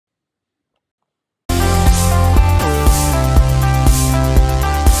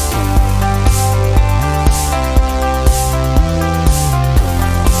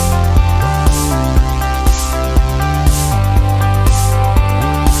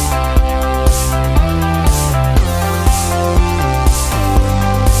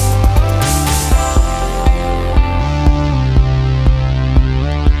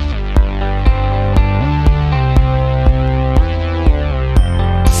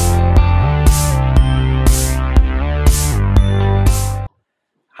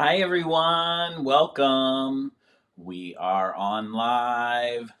Hi, everyone. Welcome. We are on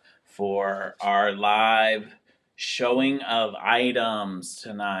live for our live showing of items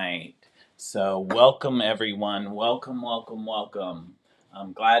tonight. So, welcome, everyone. Welcome, welcome, welcome.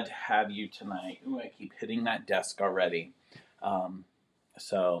 I'm glad to have you tonight. Ooh, I keep hitting that desk already. Um,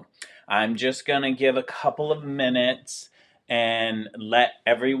 so, I'm just going to give a couple of minutes and let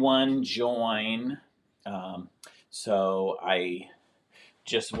everyone join. Um, I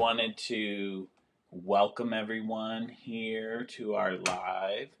just wanted to welcome everyone here to our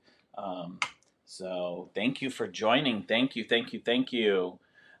live. Um, thank you for joining. Thank you, thank you, thank you.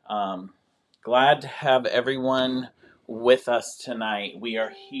 Um, Glad to have everyone with us tonight. We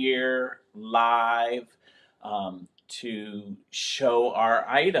are here live to show our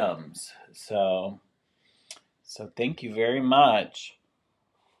items. So thank you very much.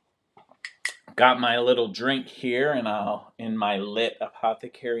 Got my little drink here and in my lit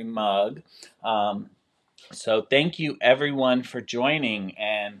apothecary mug. So thank you everyone for joining,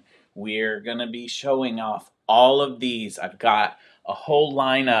 and we're gonna be showing off all of these. I've got a whole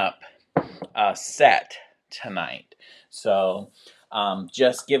lineup set tonight.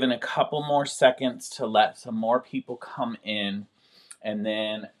 Just giving a couple more seconds to let some more people come in, and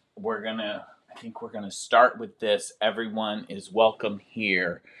then I think we're gonna start with this. Everyone is welcome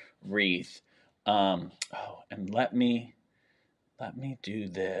here wreath. And let me do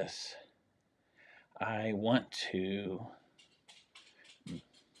this. I want to.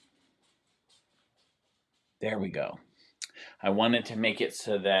 There we go. I wanted to make it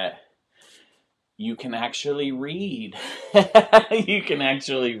so that you can actually read. You can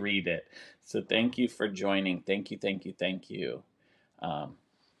actually read it. So thank you for joining. Thank you, thank you, thank you. Um,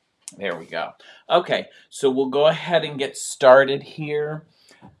 there we go. Okay, so we'll go ahead and get started here.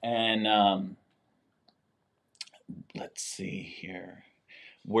 And let's see here.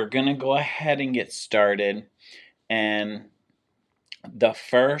 We're going to go ahead and get started. And the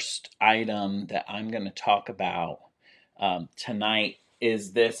first item that I'm going to talk about tonight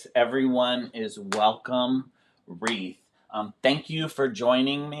is this Everyone is Welcome wreath. Thank you for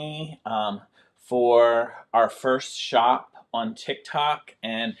joining me for our first shop on TikTok,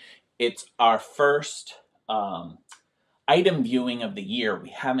 and it's our first item viewing of the year. We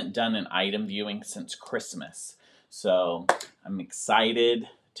haven't done an item viewing since Christmas, so I'm excited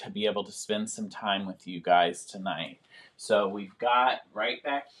to be able to spend some time with you guys tonight. So we've got right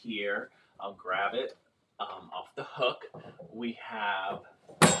back here, I'll grab it off the hook. We have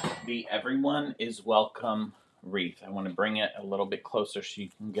the Everyone is Welcome wreath. I want to bring it a little bit closer so you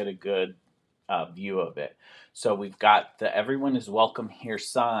can get a good view of it. So we've got the Everyone is Welcome here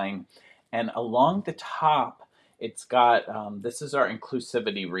sign, and along the top, it's got, this is our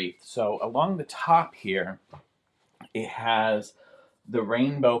inclusivity wreath. So along the top here, it has the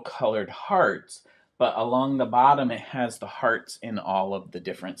rainbow colored hearts, but along the bottom it has the hearts in all of the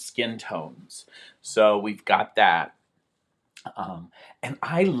different skin tones. So we've got that. And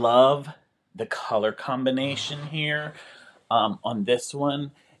I love the color combination here on this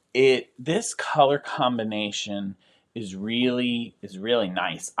one. This color combination is really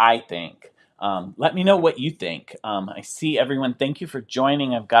nice, I think. Let me know what you think. I see everyone. Thank you for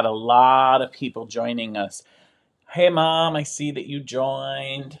joining. I've got a lot of people joining us. Hey, Mom, I see that you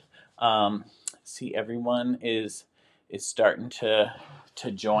joined. See, everyone is starting to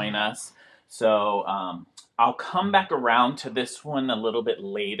join us. So I'll come back around to this one a little bit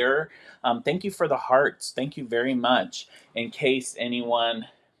later. Thank you for the hearts. Thank you very much. In case anyone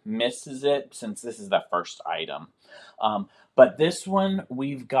misses it, since this is the first item. But this one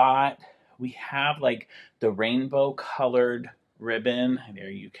we have like the rainbow colored ribbon. There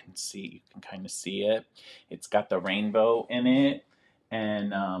you can kind of see it. It's got the rainbow in it.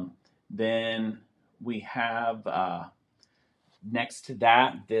 And then we have next to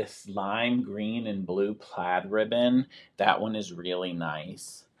that this lime green and blue plaid ribbon. That one is really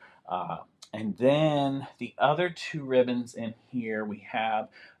nice. And then the other two ribbons in here we have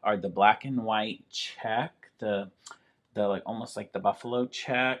are the black and white check, the like almost like the buffalo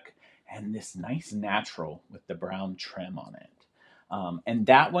check, and this nice natural with the brown trim on it. And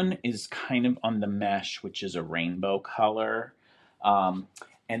that one is kind of on the mesh, which is a rainbow color. And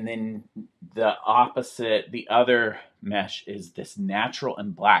then the other mesh is this natural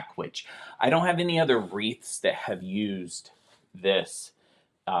and black, which I don't have any other wreaths that have used this,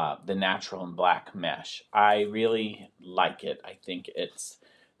 the natural and black mesh. I really like it. I think it's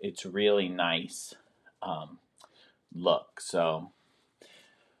really nice look. So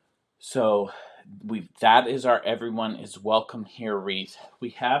that is our Everyone is Welcome here wreath. We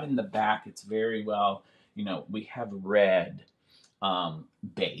have in the back, it's very well, we have red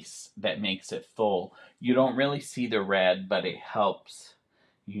base that makes it full. You don't really see the red, but it helps,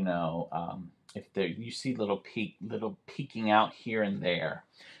 you know, if there you see little peeking out here and there.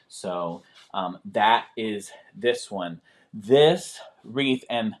 So that is this one. This wreath,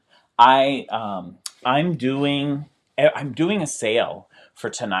 and I I'm doing I'm doing a sale for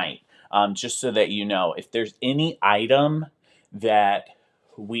tonight. Just so that you know, if there's any item that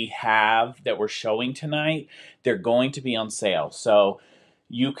we have that we're showing tonight, they're going to be on sale. So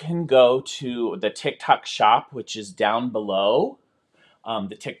you can go to the TikTok shop, which is down below,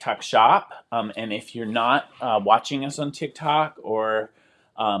 the TikTok shop. And if you're not watching us on TikTok, or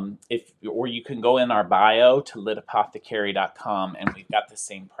you can go in our bio to litapothecary.com, and we've got the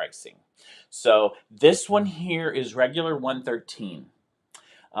same pricing. So this one here is regular 113,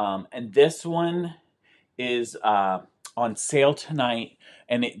 and this one is on sale tonight,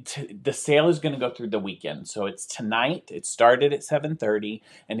 and the sale is going to go through the weekend. So it's tonight. It started at 7:30,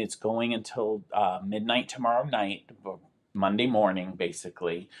 and it's going until midnight tomorrow night, Monday morning,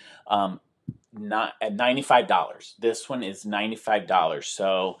 basically. Not at $95. This one is $95.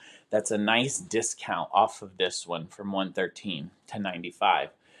 So that's a nice discount off of this one from 113 to 95.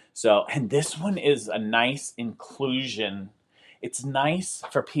 So, and this one is a nice inclusion. It's nice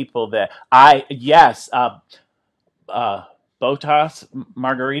for people that Botas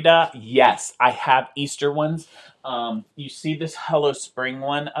Margarita. Yes, I have Easter ones. You see this Hello Spring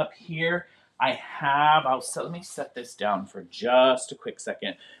one up here? Let me set this down for just a quick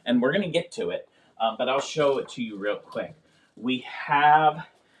second, and we're going to get to it, but I'll show it to you real quick. We have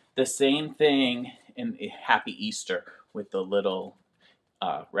the same thing in Happy Easter with the little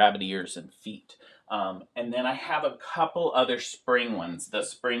rabbit ears and feet. And then I have a couple other spring ones. The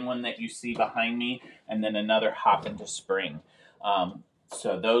spring one that you see behind me, and then another Hop into Spring.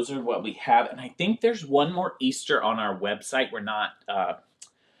 So those are what we have. And I think there's one more Easter on our website. We're not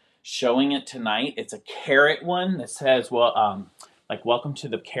showing it tonight. It's a carrot one that says, like welcome to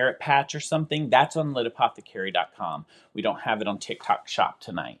the carrot patch or something. That's on litapothecary.com. We don't have it on TikTok shop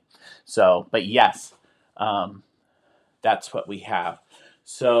tonight. So, but yes, that's what we have.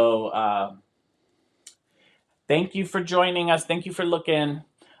 So thank you for joining us. Thank you for looking.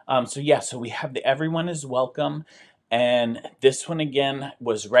 So we have the Everyone is Welcome. And this one again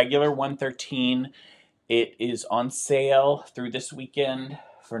was regular 113. It is on sale through this weekend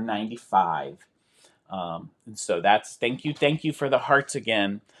for 95. And so that's thank you for the hearts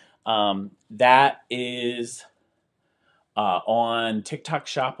again. That is on TikTok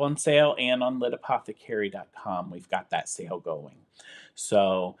shop on sale and on litapothecary.com. We've got that sale going.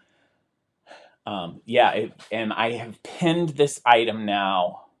 So and I have pinned this item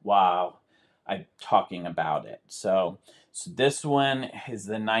now while I'm talking about it. So this one is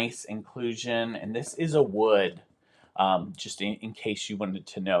the nice inclusion, and this is a wood. Just in case you wanted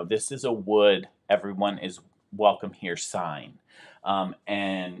to know, this is a wood Everyone is Welcome Here sign,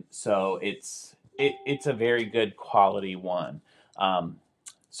 and so it's a very good quality one.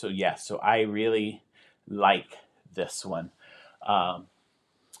 So I really like this one.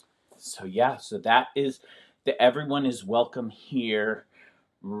 So that is the Everyone is Welcome Here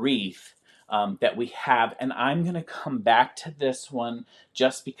wreath that we have. And I'm going to come back to this one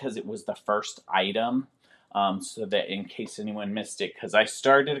just because it was the first item, so that in case anyone missed it, because I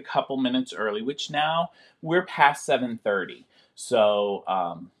started a couple minutes early, which now we're past 7:30. So,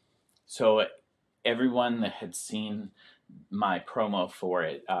 everyone that had seen my promo for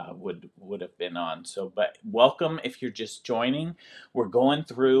it would have been on. So, but welcome if you're just joining. We're going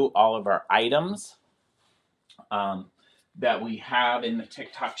through all of our items that we have in the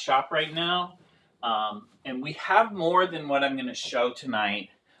TikTok shop right now, and we have more than what I'm going to show tonight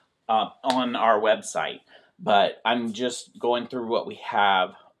on our website. But I'm just going through what we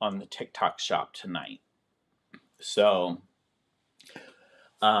have on the TikTok shop tonight. So,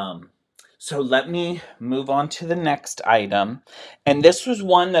 let me move on to the next item. And this was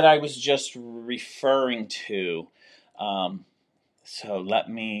one that I was just referring to. So let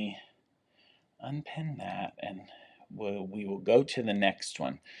me unpin that, and we will go to the next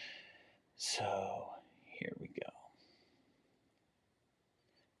one. So here we go.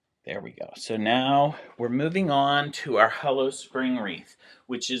 There we go. So now we're moving on to our Hello Spring wreath,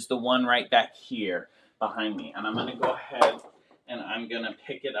 which is the one right back here behind me. And I'm going to go ahead and I'm going to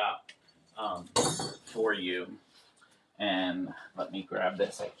pick it up for you. And let me grab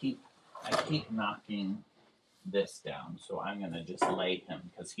this. I keep knocking this down, so I'm going to just lay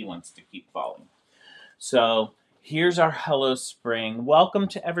him because he wants to keep falling. So here's our Hello Spring. Welcome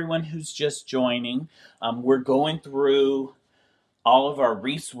to everyone who's just joining. We're going through all of our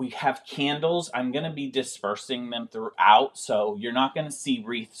wreaths. We have candles. I'm going to be dispersing them throughout, so you're not going to see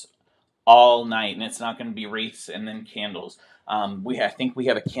wreaths all night, and it's not going to be wreaths and then candles. I think we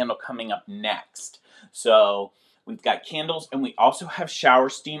have a candle coming up next. So we've got candles, and we also have shower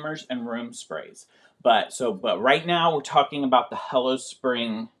steamers and room sprays. But right now we're talking about the Hello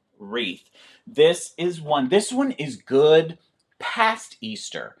Spring wreath. This one is good past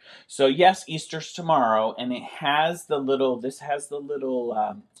Easter. So yes, Easter's tomorrow, and this has the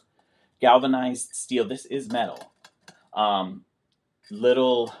little galvanized steel. This is metal.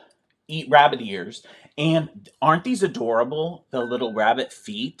 Little eat rabbit ears. And aren't these adorable? The little rabbit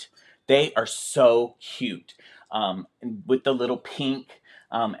feet. They are so cute. With the little pink.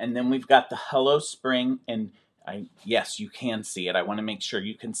 And then we've got the Hello Spring. And yes, you can see it. I want to make sure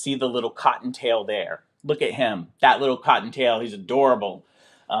you can see the little cottontail there. Look at him. That little cottontail. He's adorable.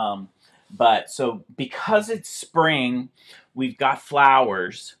 So because it's spring, we've got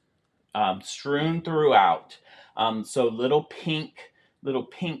flowers strewn throughout. So little pink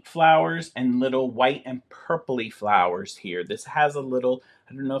flowers and little white and purpley flowers here. This has a little,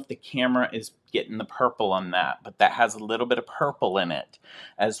 I don't know if the camera is getting the purple on that, but that has a little bit of purple in it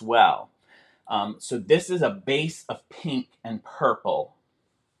as well. So this is a base of pink and purple.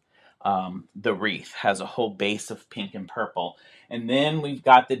 The wreath has a whole base of pink and purple. And then we've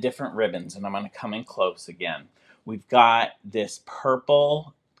got the different ribbons, and I'm going to come in close again. We've got this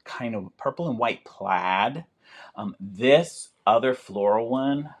purple, kind of purple and white plaid. This other floral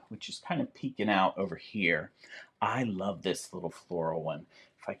one, which is kind of peeking out over here. I love this little floral one.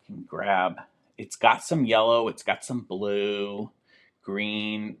 If I can grab, it's got some yellow, it's got some blue,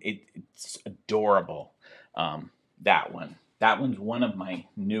 green. It's adorable. That one's one of my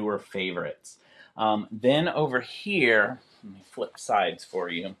newer favorites. Then over here, let me flip sides for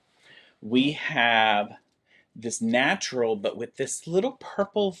you. We have this natural, but with this little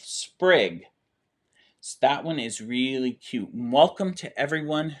purple sprig. So that one is really cute. Welcome to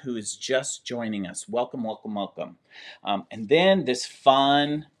everyone who is just joining us. Welcome, welcome, welcome. And then this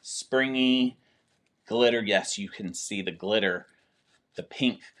fun, springy glitter. Yes, you can see the glitter, the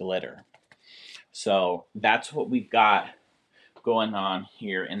pink glitter. So that's what we've got going on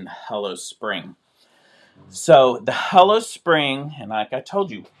here in the Hello Spring. So the Hello Spring, and like I told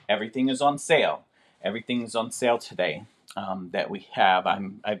you, everything is on sale. Everything is on sale today that we have.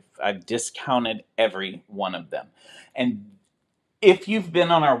 I've discounted every one of them. And if you've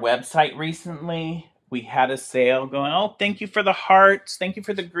been on our website recently, we had a sale going. Oh, thank you for the hearts. Thank you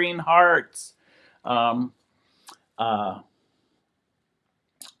for the green hearts.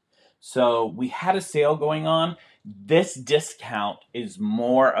 So we had a sale going on. This discount is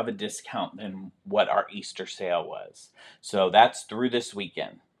more of a discount than what our Easter sale was. So that's through this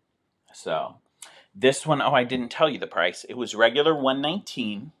weekend. So this one, oh, I didn't tell you the price. It was regular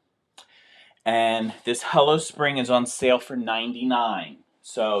 $119, and this Hello Spring is on sale for $99.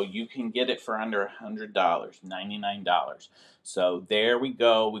 So you can get it for under $100, $99. So there we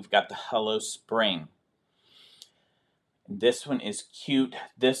go. We've got the Hello Spring. This one is cute.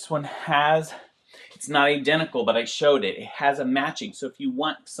 This one has, it's not identical, but I showed it. It has a matching. So if you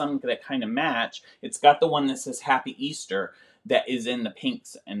want some that kind of match, it's got the one that says Happy Easter that is in the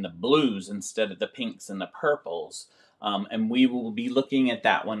pinks and the blues instead of the pinks and the purples. And we will be looking at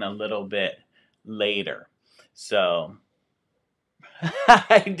that one a little bit later. So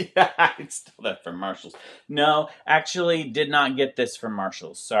I stole that from Marshalls. No, actually did not get this from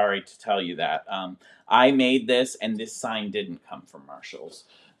Marshalls. Sorry to tell you that. I made this, and this sign didn't come from Marshalls.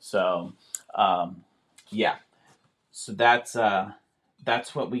 So, yeah. So that's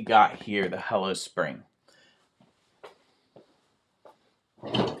what we got here, the Hello Spring.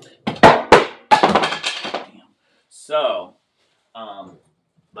 So,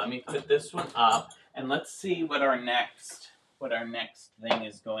 let me put this one up, and let's see what our next thing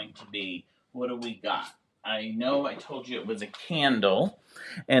is going to be. What do we got? I know I told you it was a candle.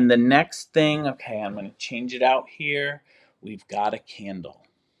 And the next thing, okay, I'm going to change it out here. We've got a candle.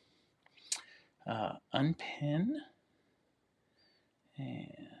 Unpin.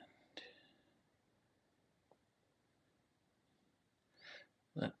 And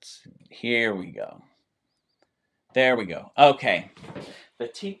let's see. Here we go. There we go. Okay. The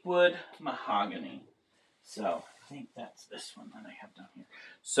teakwood mahogany. So I think that's this one that I have down here.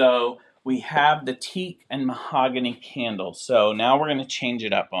 So we have the teak and mahogany candle. So now we're going to change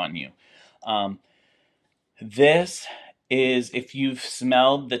it up on you. This is, if you've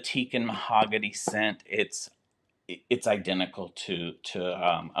smelled the teak and mahogany scent, it's identical to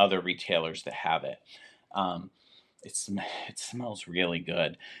other retailers that have it. It smells really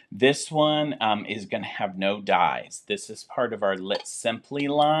good. This one is going to have no dyes. This is part of our Lit Simply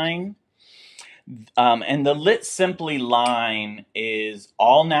line. And the Lit Simply line is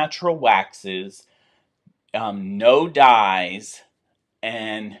all natural waxes, no dyes,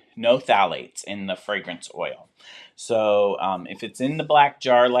 and no phthalates in the fragrance oil. So if it's in the black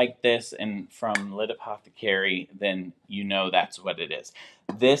jar like this and from Lit Apothecary, then you know that's what it is.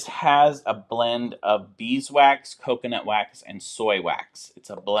 This has a blend of beeswax, coconut wax, and soy wax. It's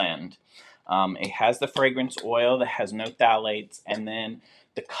a blend. It has the fragrance oil that has no phthalates, and then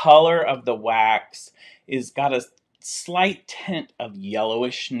the color of the wax is got a slight tint of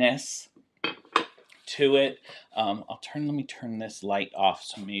yellowishness to it. Let me turn this light off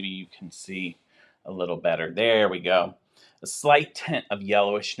so maybe you can see a little better. There we go. A slight tint of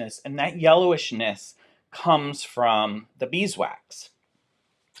yellowishness, and that yellowishness comes from the beeswax.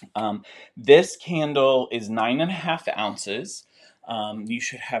 This candle is 9.5 ounces. You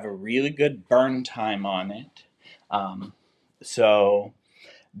should have a really good burn time on it. So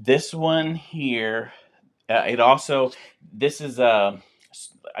this one here, this is a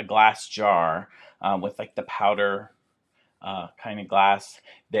glass jar with like the powder kind of glass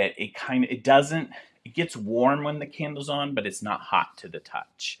that it gets warm when the candle's on, but it's not hot to the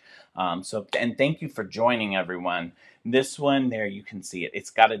touch. And thank you for joining, everyone. This one there, you can see it. It's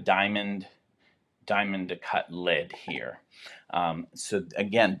got a diamond to cut lid here. So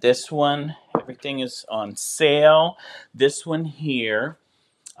again, this one, everything is on sale. This one here,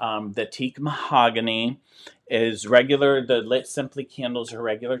 the teak mahogany, is regular. The Lit Simply candles are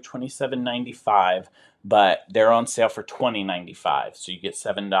regular $27.95, but they're on sale for $20.95, so you get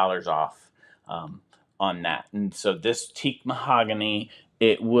 $7 off on that. And so this teak mahogany,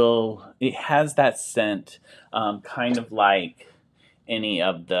 it has that scent, kind of like any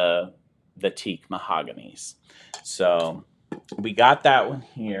of the teak mahoganies. So we got that one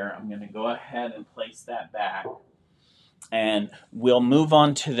here. I'm going to go ahead and place that back, and we'll move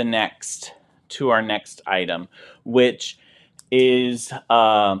on to our next item, which is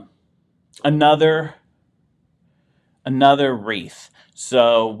another wreath.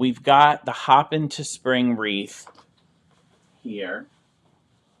 So we've got the Hop into Spring wreath here.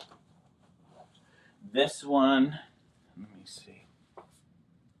 This one, let me see.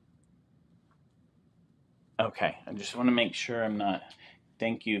 Okay, I just want to make sure I'm not.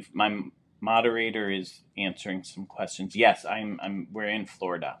 Thank you. My moderator is answering some questions. Yes, we're in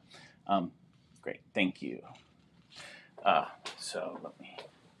Florida. Great, thank you. So let me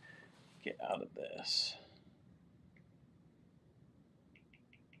get out of this.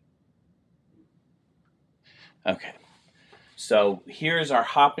 Okay, so here's our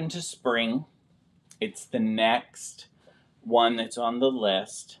Hop into Spring. It's the next one that's on the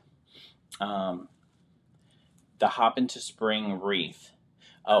list. The Hop into Spring wreath.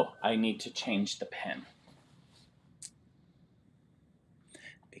 Oh, I need to change the pen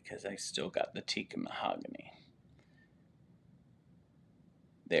because I still got the teak and mahogany.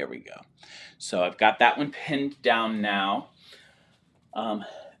 There we go. So I've got that one pinned down now.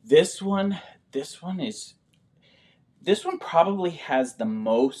 This one probably has the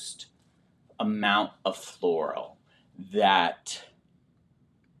most amount of floral that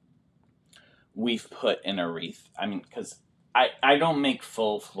we've put in a wreath. I mean, because I don't make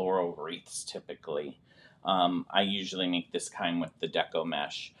full floral wreaths typically. I usually make this kind with the deco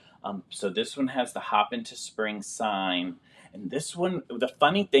mesh. So this one has the Hop into Spring sign. And this one, the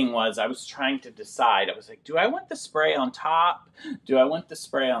funny thing was, I was trying to decide. I was like, do I want the spray on top? Do I want the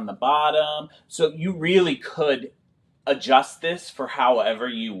spray on the bottom? So you really could adjust this for however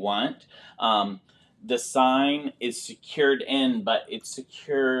you want. The sign is secured in, but it's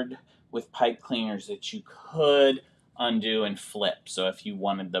secured with pipe cleaners that you could undo and flip. So if you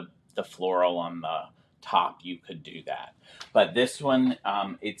wanted the floral on the top, you could do that. But this one,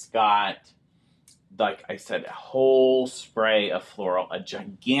 it's got, like I said, a whole spray of floral, a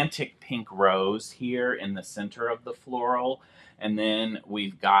gigantic pink rose here in the center of the floral. And then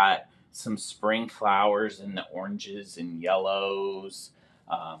we've got some spring flowers in the oranges and yellows.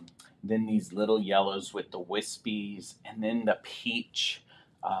 Then these little yellows with the wispies. And then the peach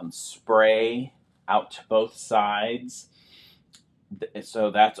spray out to both sides.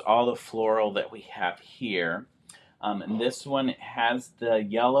 So that's all the floral that we have here. And this one has the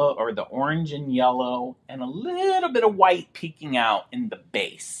yellow, or the orange and yellow, and a little bit of white peeking out in the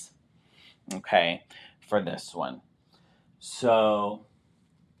base, okay, for this one. So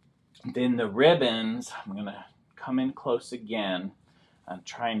then the ribbons, I'm going to come in close again. I'm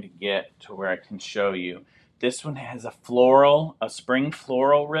trying to get to where I can show you. This one has a spring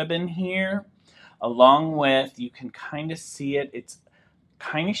floral ribbon here. along with, you can kind of see it, it's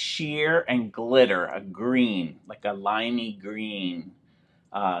kind of sheer and glitter, a green, like a limey green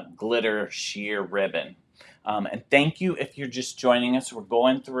glitter sheer ribbon. And thank you if you're just joining us. We're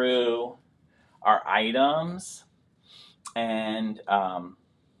going through our items, and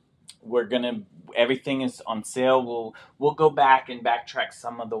everything is on sale. We'll go back and backtrack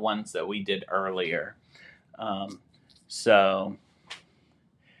some of the ones that we did earlier. So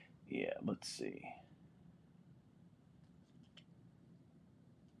yeah, let's see.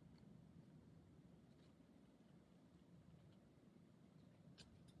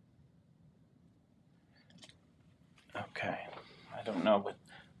 Okay, I don't know, but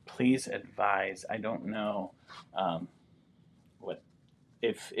please advise. I don't know what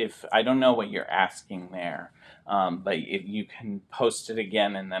if I don't know what you're asking there, but if you can post it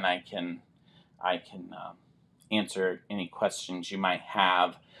again, and then I can answer any questions you might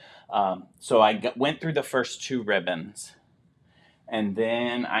have. So went through the first two ribbons, and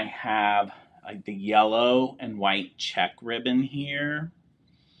then I have the yellow and white check ribbon here.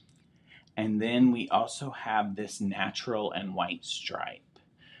 And then we also have this natural and white stripe,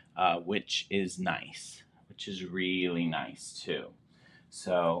 which is nice, which is really nice too.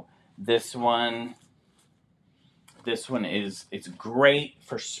 So this one is, it's great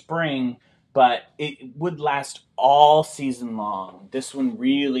for spring, but it would last all season long. This one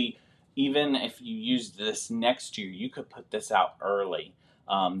really, even if you use this next year, you could put this out early.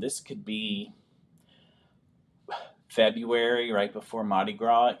 This could be February, right before Mardi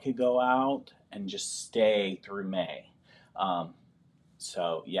Gras, it could go out and just stay through May.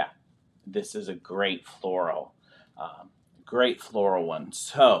 So yeah, this is a great floral one.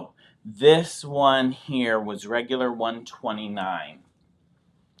 So this one here was regular $129.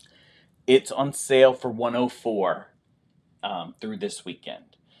 It's on sale for $104 through this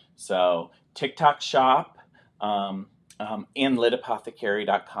weekend. So TikTok Shop and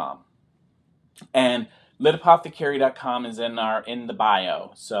litapothecary.com. And litapothecary.com is in the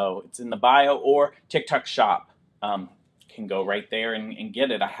bio. So it's in the bio, or TikTok Shop. Can go right there and get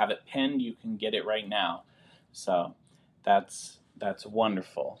it. I have it pinned. You can get it right now. So that's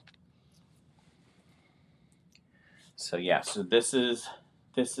wonderful. So yeah, so this is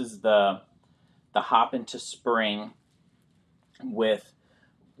the hop into spring with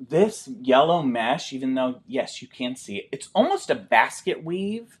this yellow mesh. Even though, yes, you can see it, it's almost a basket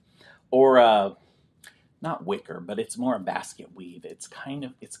weave, or a, not wicker, but it's more a basket weave. It's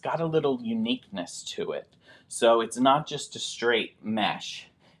got a little uniqueness to it. So it's not just a straight mesh.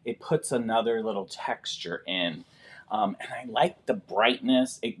 It puts another little texture in. And I like the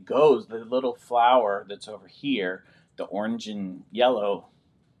brightness. It goes, the little flower that's over here, the orange and yellow,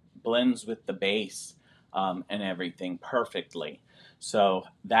 blends with the base and everything perfectly. So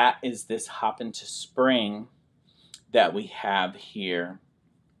that is this hop into spring that we have here.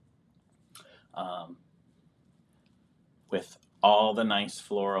 With all the nice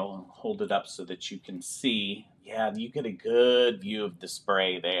floral, and hold it up so that you can see. Yeah, you get a good view of the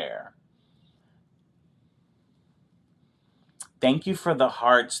spray there. Thank you for the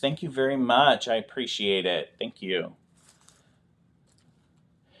hearts. Thank you very much. I appreciate it. Thank you.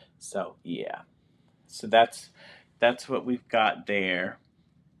 So yeah, so that's what we've got there.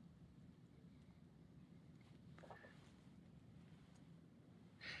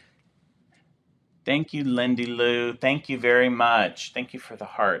 Thank you, Lindy Lou. Thank you very much. Thank you for the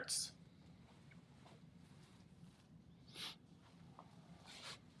hearts.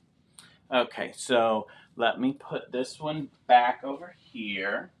 Okay, so let me put this one back over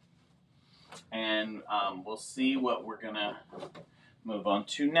here, and we'll see what we're gonna move on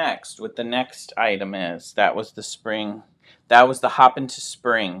to next. What the next item is. That was the spring. That was the hop into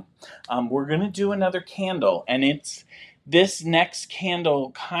spring. We're gonna do another candle, and it's this next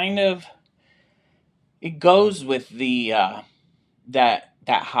candle kind of, it goes with the that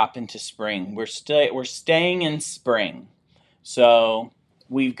hop into spring. We're staying in spring. So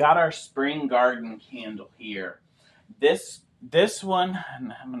we've got our spring garden candle here. This one,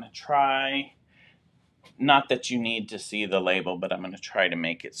 and I'm gonna try, not that you need to see the label, but I'm going to try to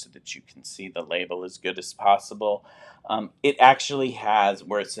make it so that you can see the label as good as possible. It actually has,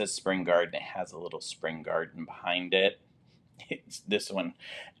 where it says spring garden, it has a little spring garden behind it. It's this one.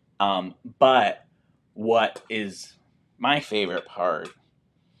 But what is my favorite part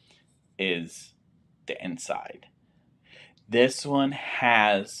is the inside. This one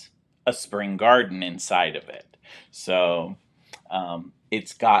has a spring garden inside of it. So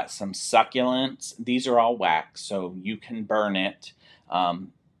it's got some succulents. These are all wax, so you can burn it.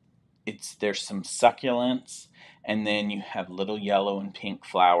 There's some succulents, and then you have little yellow and pink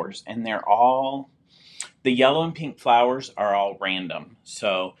flowers, and they're all, the yellow and pink flowers are all random.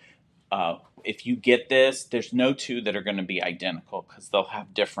 So if you get this, there's no two that are going to be identical because they'll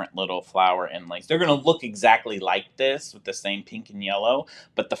have different little flower inlays. They're going to look exactly like this with the same pink and yellow,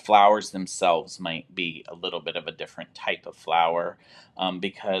 but the flowers themselves might be a little bit of a different type of flower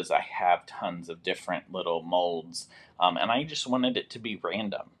because I have tons of different little molds, and I just wanted it to be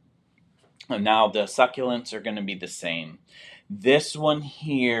random. Now the succulents are going to be the same. This one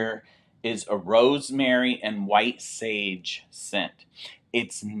here is a rosemary and white sage scent.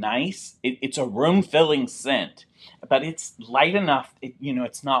 It's nice. It's a room-filling scent, but it's light enough.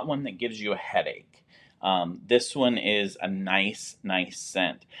 It's not one that gives you a headache. This one is a nice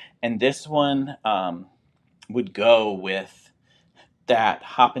scent, and this one would go with that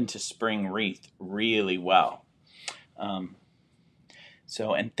Hop into Spring wreath really well. And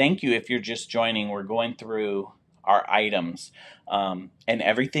thank you if you're just joining. We're going through our items, and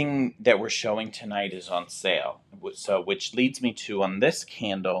everything that we're showing tonight is on sale. So, which leads me to, on this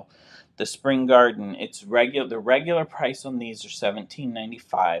candle, the Spring Garden. It's regular. The regular price on these are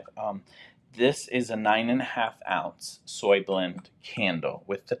 $17.95. This is a 9.5 ounce soy blend candle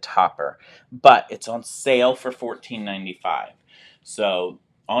with the topper, but it's on sale for $14.95. So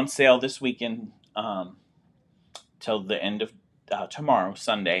on sale this weekend till the end of tomorrow,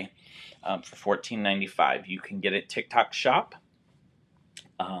 Sunday, for $14.95. You can get it TikTok Shop,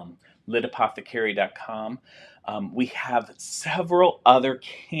 LitApothecary.com. We have several other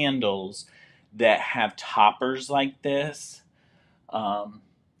candles that have toppers like this.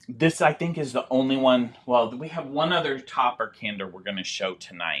 This, I think, is the only one. Well, we have one other topper candle we're going to show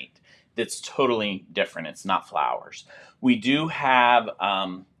tonight that's totally different. It's not flowers. We do have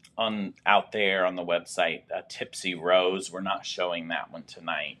out there on the website a Tipsy Rose. We're not showing that one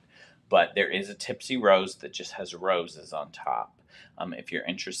tonight, but there is a Tipsy Rose that just has roses on top, if you're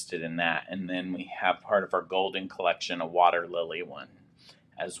interested in that. And then we have part of our golden collection, a water lily one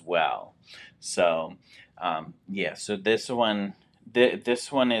as well. So so this one,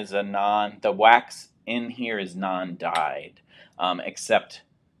 this one is the wax in here is non-dyed, except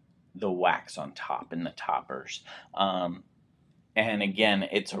the wax on top in the toppers. And again,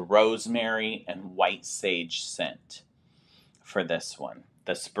 it's a rosemary and white sage scent for this one.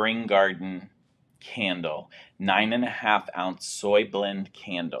 The Spring Garden candle, 9.5 ounce soy blend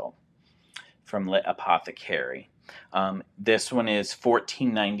candle from Lit Apothecary. This one is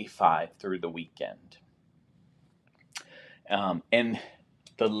 $14.95 through the weekend. And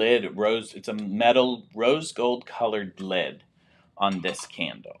the lid, it's a metal rose gold colored lid on this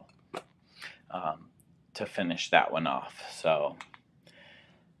candle to finish that one off. So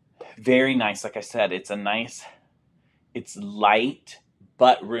very nice. Like I said, it's light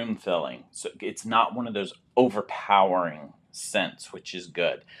but room filling. So it's not one of those overpowering scents, which is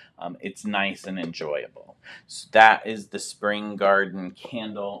good. It's nice and enjoyable. So that is the Spring Garden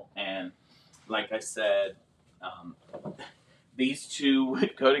candle. And like I said, these two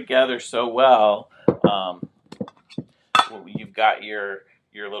would go together so well. You've got your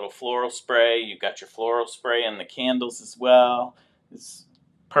little floral spray. You've got your floral spray and the candles as well. It's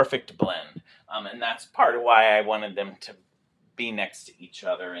perfect blend. And that's part of why I wanted them to be next to each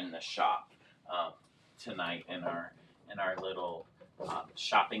other in the shop tonight in our little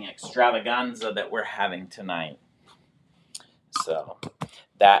shopping extravaganza that we're having tonight. So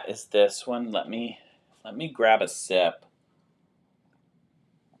that is this one. Let me grab a sip.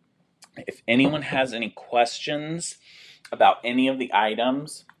 If anyone has any questions about any of the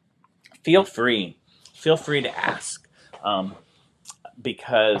items, feel free to ask,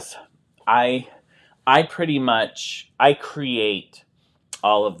 because I create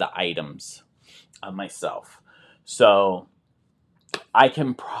all of the items myself, so I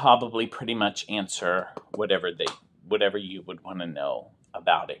can probably pretty much answer whatever you would want to know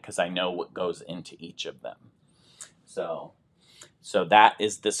about it, because I know what goes into each of them. So that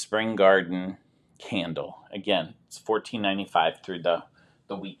is the Spring Garden candle. Again, it's $14.95 through the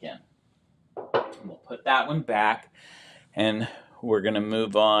weekend. We'll put that one back, and we're going to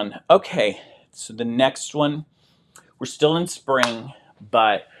move on. Okay, so the next one, we're still in spring,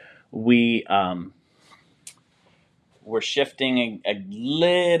 but we're shifting a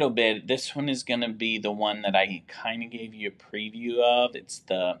little bit. This one is going to be the one that I kind of gave you a preview of. It's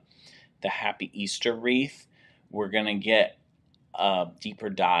the Happy Easter wreath. We're going to get a deeper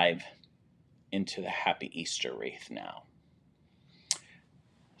dive into the Happy Easter wreath now.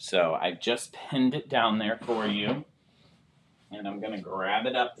 So I just pinned it down there for you, and I'm going to grab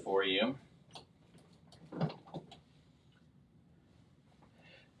it up for you.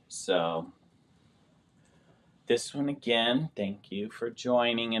 So This one again, thank you for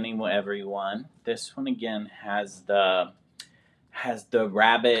joining everyone. This one again has the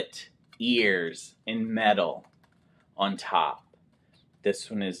rabbit ears in metal on top. This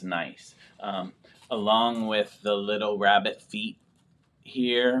one is nice. Along with the little rabbit feet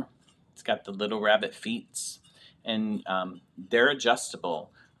here. It's got the little rabbit feet, and they're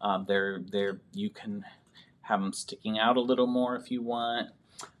adjustable. You can have them sticking out a little more if you want.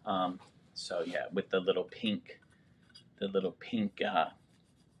 So yeah, with the little pink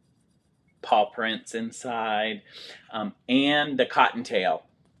paw prints inside, and the cottontail.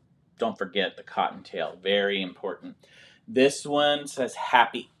 Don't forget the cottontail, very important. This one says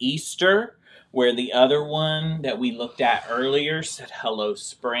Happy Easter, where the other one that we looked at earlier said Hello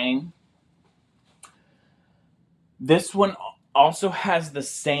Spring. This one also has the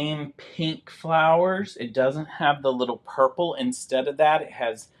same pink flowers. It doesn't have the little purple. Instead of that, it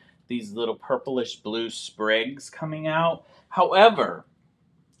has these little purplish blue sprigs coming out. However,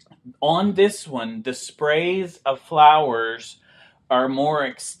 on this one, the sprays of flowers are more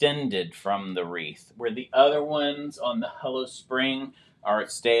extended from the wreath, where the other ones on the Hello Spring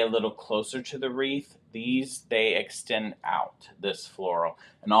stay a little closer to the wreath. These, they extend out, this floral.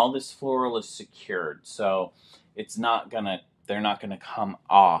 And all this floral is secured, so they're not gonna come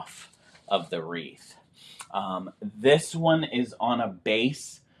off of the wreath. This one is on a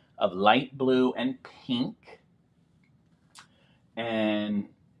base of light blue and pink. And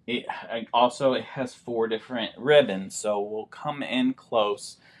it has 4 different ribbons, so we'll come in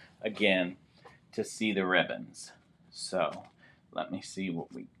close again to see the ribbons. So let me see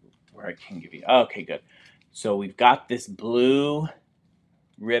where I can give you. Okay, good. So we've got this blue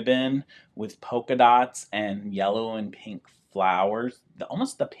ribbon with polka dots and yellow and pink flowers.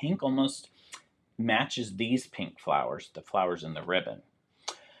 The pink almost matches these pink flowers, the flowers in the ribbon.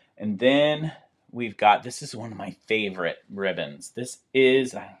 And then we've got, this is one of my favorite ribbons.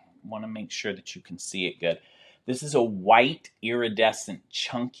 I want to make sure that you can see it good. This is a white iridescent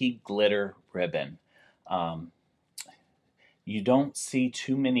chunky glitter ribbon. You don't see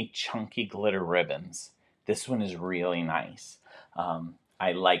too many chunky glitter ribbons. This one is really nice.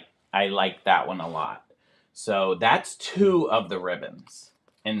 I like that one a lot. So that's 2 of the ribbons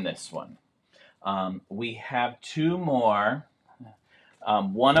in this one. We have 2 more.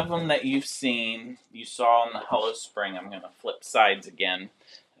 One of them that you saw in the Hello Spring. I'm going to flip sides again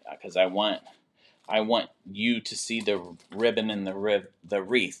because I want you to see the ribbon and the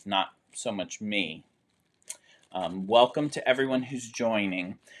wreath, not so much me. Welcome to everyone who's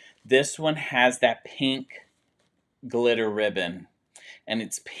joining. This one has that pink glitter ribbon, and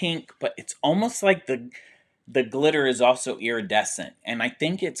it's pink, but it's almost like the glitter is also iridescent, and I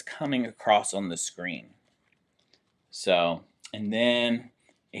think it's coming across on the screen. So, and then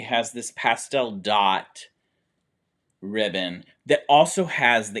it has this pastel dot ribbon that also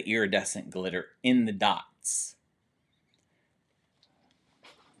has the iridescent glitter in the dots.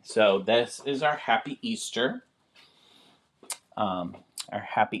 So this is our Happy Easter. Our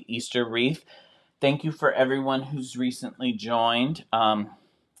Happy Easter wreath. Thank you for everyone who's recently joined.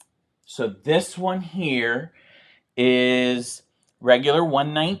 So this one here is regular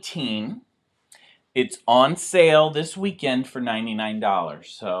 $119. It's on sale this weekend for $99.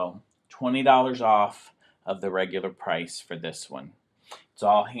 So $20 off of the regular price for this one. It's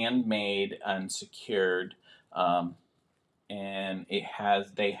all handmade and secured, and they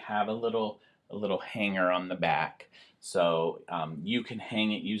have a little hanger on the back. So you can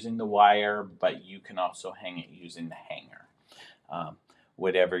hang it using the wire, but you can also hang it using the hanger.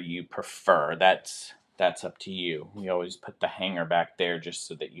 Whatever you prefer, that's up to you. We always put the hanger back there just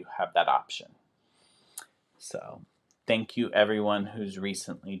so that you have that option. So thank you everyone who's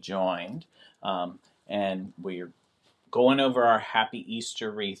recently joined. And we're going over our Happy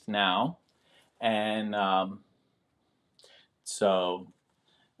Easter wreath now. And so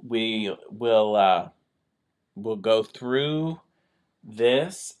we'll go through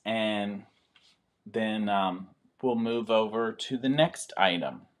this, and then we'll move over to the next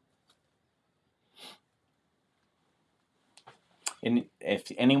item. And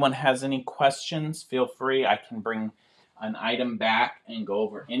if anyone has any questions, feel free. I can bring an item back and go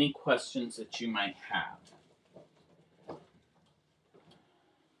over any questions that you might have.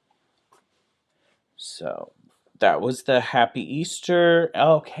 So that was the Happy Easter.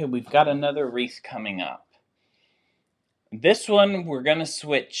 Okay, we've got another wreath coming up. This one, we're going to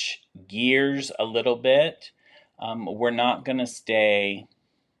switch gears a little bit. We're not going to stay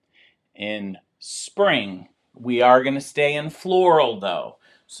in spring. We are going to stay in floral, though.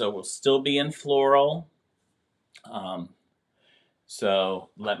 So we'll still be in floral. So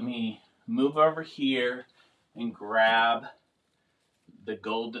let me move over here and grab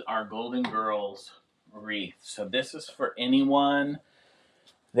our Golden Girls wreath. So this is for anyone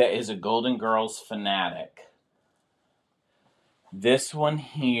that is a Golden Girls fanatic. This one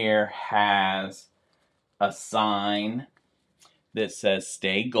here has a sign that says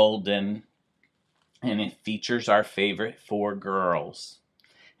 "Stay Golden," and it features our favorite 4 girls.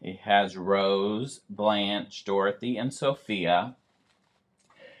 It has Rose, Blanche, Dorothy, and Sophia.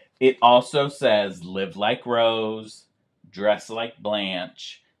 It also says "Live like Rose, dress like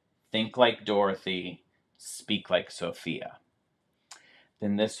Blanche, think like Dorothy, speak like Sophia."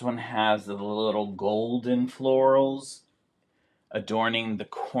 Then this one has the little golden florals adorning the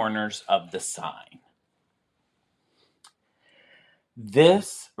corners of the sign.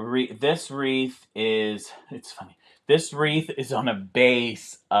 This wreath is, it's funny. This wreath is on a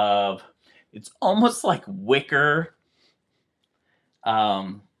base of, it's almost like wicker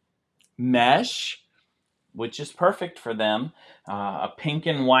mesh, which is perfect for them. A pink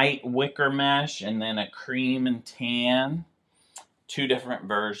and white wicker mesh, and then a cream and tan. 2 different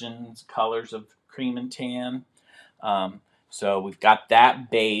versions, colors of cream and tan. So we've got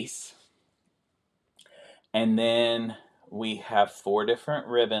that base. And then we have 4 different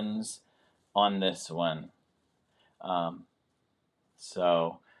ribbons on this one.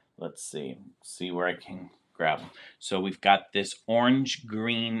 So let's see where I can grab them. So we've got this orange,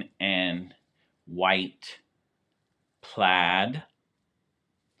 green, and white plaid.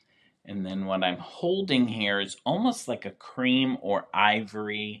 And then what I'm holding here is almost like a cream or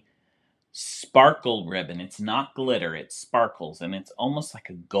ivory sparkle ribbon. It's not glitter, it sparkles, and it's almost like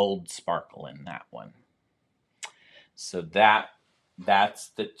a gold sparkle in that one. So that's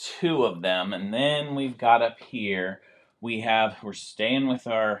the 2 of them. And then we've got up here, we're staying with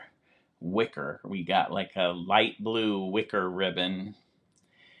our wicker. We got like a light blue wicker ribbon,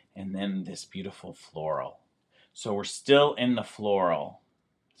 and then this beautiful floral. So we're still in the floral.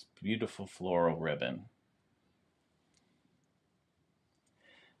 This beautiful floral ribbon.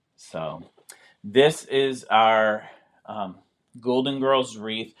 So this is our Golden Girls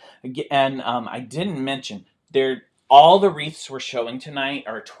wreath. And I didn't mention, all the wreaths we're showing tonight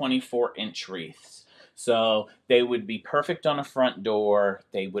are 24-inch wreaths. So they would be perfect on a front door.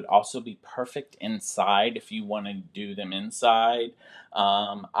 They would also be perfect inside if you want to do them inside.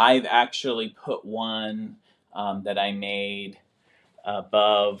 I've actually put one that I made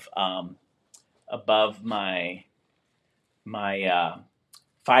above my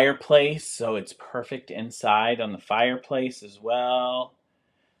fireplace, so it's perfect inside on the fireplace as well.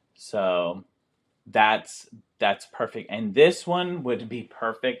 So that's perfect. And this one would be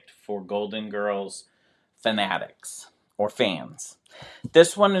perfect for Golden Girls fanatics or fans.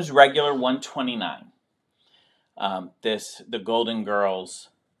 This one is regular $129. The Golden Girls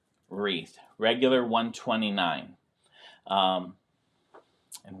wreath, regular $129. I'm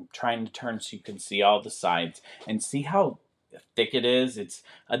trying to turn so you can see all the sides and see how thick it is. It's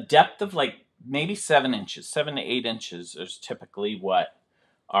a depth of like maybe 7 inches. 7 to 8 inches is typically what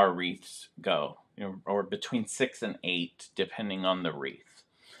our wreaths go, or between 6 and 8 depending on the wreath.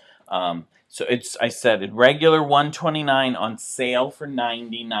 So I said regular $129, on sale for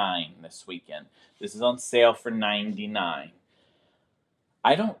 $99 this weekend. This is on sale for $99.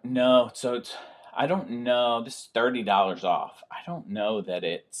 I don't know. I don't know. This is $30 off. I don't know that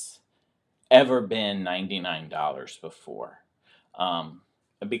it's ever been $99 before,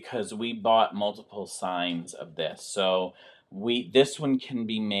 because we bought multiple signs of this. So this one can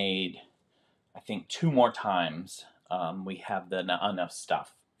be made, I think, 2 more times. We have enough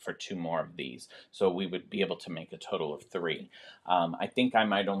stuff for 2 more of these, so we would be able to make a total of 3. I think I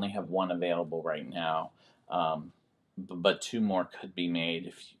might only have 1 available right now, but 2 more could be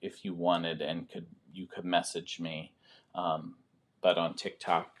made if you wanted, and you could message me. But on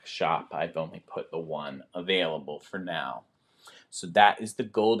TikTok Shop, I've only put the 1 available for now. So that is the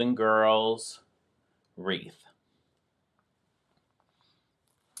Golden Girls wreath.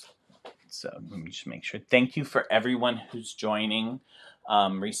 So let me just make sure. Thank you for everyone who's joining.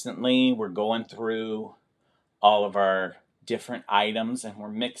 Recently, we're going through all of our different items and we're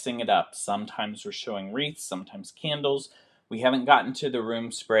mixing it up. Sometimes we're showing wreaths, sometimes candles. We haven't gotten to the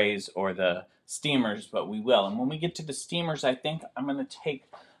room sprays or the steamers, but we will. And when we get to the steamers, I think I'm going to take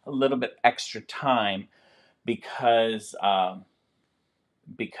a little bit extra time because I'm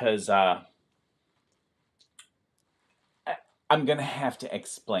going to have to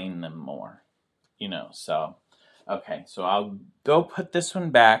explain them more, so. Okay, so I'll go put this one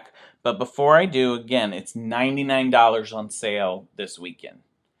back, but before I do, again, it's $99 on sale this weekend.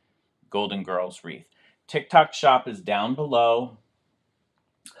 Golden Girls wreath. TikTok Shop is down below,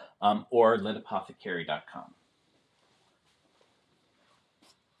 or litapothecary.com.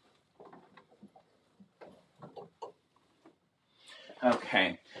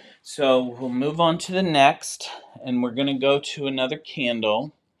 Okay, so we'll move on to the next, and we're going to go to another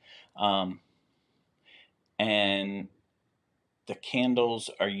candle. And the candles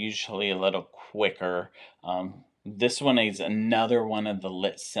are usually a little quicker. This one is another one of the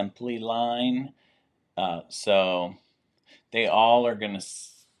Lit Simply line. So they all are going to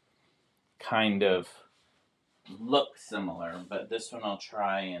kind of look similar, but this one I'll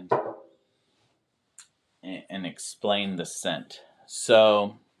try and explain the scent.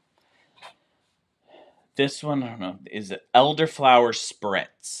 So this one, I don't know, is Elderflower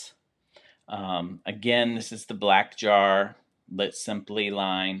Spritz. Again, this is the black jar Lit Simply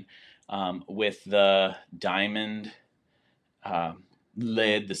line with the diamond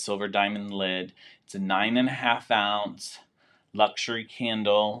lid, the silver diamond lid. It's a 9.5 ounce luxury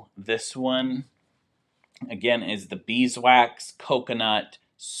candle. This one, again, is the beeswax coconut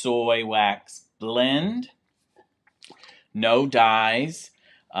soy wax blend. No dyes.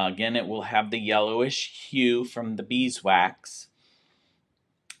 Again, it will have the yellowish hue from the beeswax.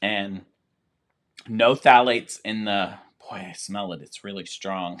 And no phthalates in the, boy, I smell it. It's really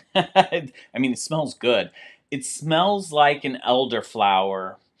strong. I mean, it smells good. It smells like an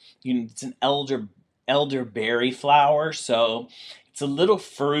elderflower. You know, it's an elderberry flower, so it's a little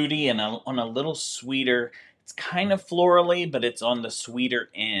fruity and on a little sweeter. It's kind of florally, but it's on the sweeter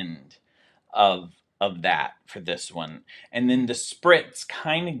end of that for this one. And then the spritz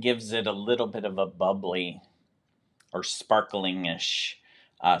kind of gives it a little bit of a bubbly or sparkling-ish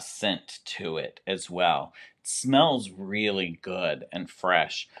scent to it as well. It smells really good and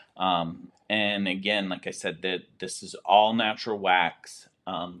fresh. And again, like I said, this is all natural wax.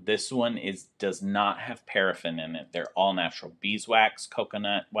 This one does not have paraffin in it. They're all natural. Beeswax,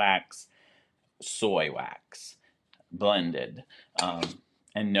 coconut wax, soy wax, blended,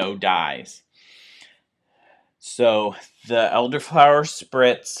 and no dyes. So the Elderflower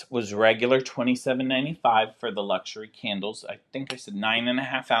Spritz was regular $27.95 for the luxury candles. I think I said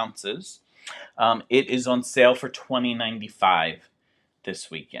 9.5 ounces. It is on sale for $20.95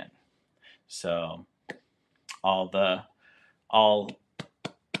 this weekend. So all the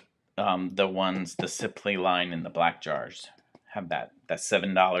ones, the Simply line in the black jars have that's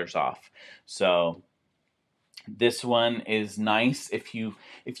 $7 off. So this one is nice. If you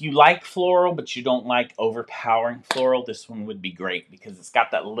like floral but you don't like overpowering floral, this one would be great because it's got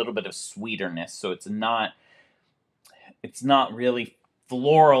that little bit of sweeterness. So it's not really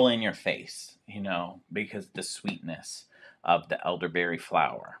floral in your face, you know, because the sweetness of the elderberry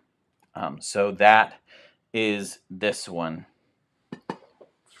flower. So that is this one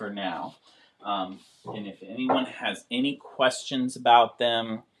for now. And if anyone has any questions about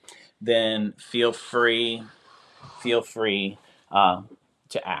them, then feel free to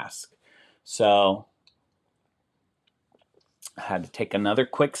ask. So I had to take another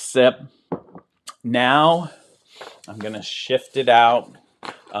quick sip. Now I'm going to shift it out.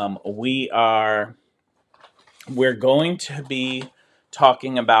 We're going to be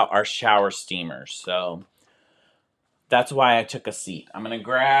talking about our shower steamers. So that's why I took a seat. I'm going to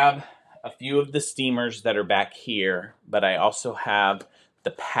grab a few of the steamers that are back here, but I also have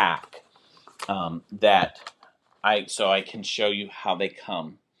the pack so I can show you how they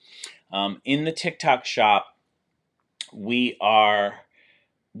come. In the TikTok shop, we've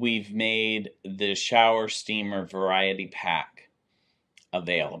made the shower steamer variety pack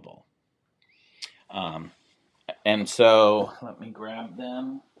available. And so let me grab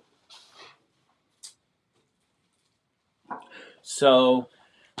them. So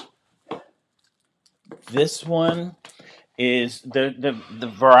this one is the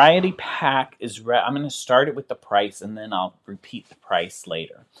variety pack is I'm going to start it with the price and then I'll repeat the price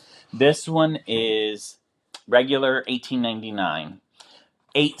later. This one is regular $18.99.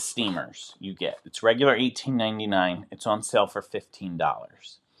 8 steamers you get. It's regular $18.99. It's on sale for $15.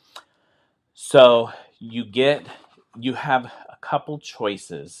 So you have a couple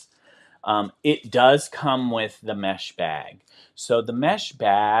choices. It does come with the mesh bag. So the mesh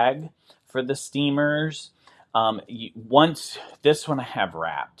bag for the steamers, once this one I have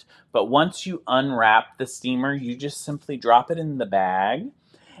wrapped, but once you unwrap the steamer, you just simply drop it in the bag,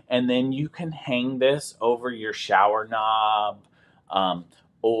 and then you can hang this over your shower knob,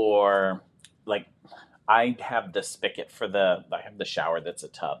 or like I have the spigot I have the shower that's a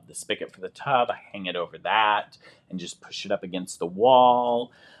tub. The spigot for the tub, I hang it over that and just push it up against the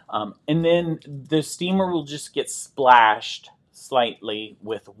wall. And then the steamer will just get splashed slightly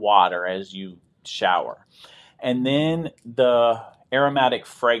with water as you shower. And then the aromatic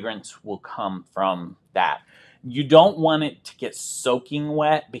fragrance will come from that. You don't want it to get soaking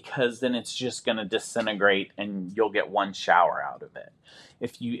wet because then it's just going to disintegrate and you'll get one shower out of it.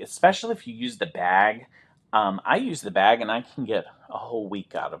 Especially if you use the bag, I use the bag and I can get a whole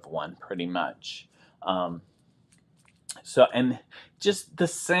week out of one pretty much. And just the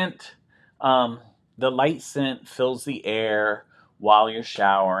scent, the light scent fills the air while you're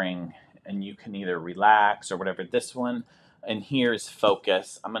showering, and you can either relax or whatever. This one, and here's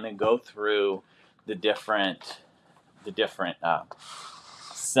Focus. I'm going to go through the different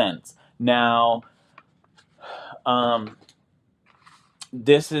scents. Now,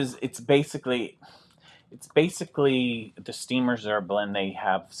 it's basically the steamers are a blend. They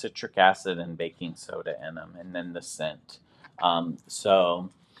have citric acid and baking soda in them, and then the scent.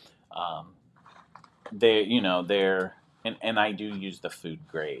 They're and I do use the food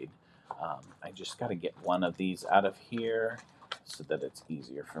grade. I just got to get one of these out of here so that it's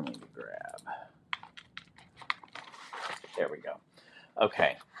easier for me to grab. There we go.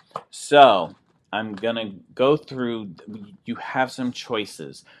 Okay, so I'm gonna go through. You have some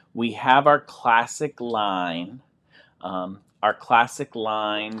choices. We have our classic line. Our classic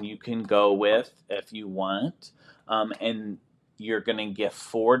line you can go with if you want, and you're gonna get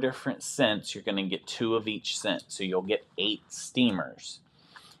 4 different scents. You're gonna get 2 of each scent, so you'll get 8 steamers.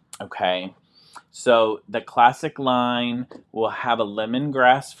 Okay, so the classic line will have a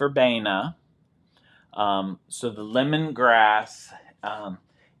lemongrass verbena. So the lemongrass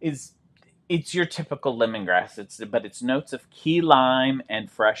it's your typical lemongrass. But it's notes of key lime and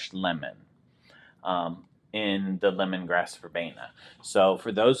fresh lemon in the lemongrass verbena. So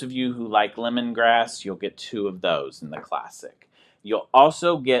for those of you who like lemongrass, you'll get 2 of those in the classic. You'll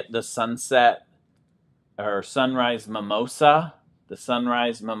also get the sunset or sunrise mimosa. The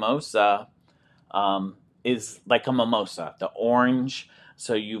sunrise mimosa is like a mimosa, the orange.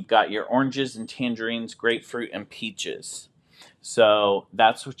 So you've got your oranges and tangerines, grapefruit and peaches. So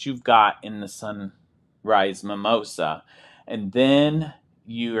that's what you've got in the sunrise mimosa. And then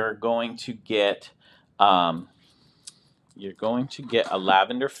you're going to get a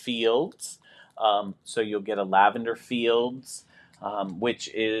lavender fields. So you'll get a lavender fields,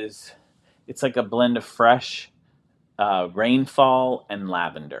 it's like a blend of fresh rainfall and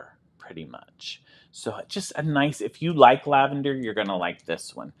lavender, pretty much. So just a nice, if you like lavender, you're going to like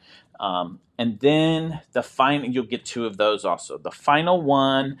this one. And then you'll get 2 of those also. The final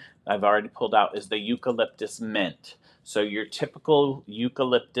one I've already pulled out is the eucalyptus mint. So your typical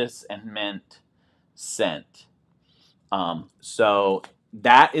eucalyptus and mint scent. So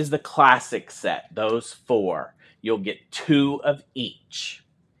that is the classic set, those 4. You'll get 2 of each.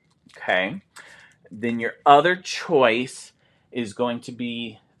 Okay. Then your other choice is going to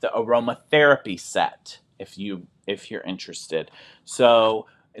be the aromatherapy set, if you're interested. So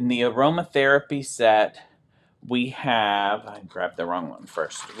in the aromatherapy set, I grabbed the wrong one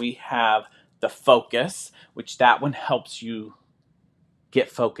first. We have the Focus, which that one helps you get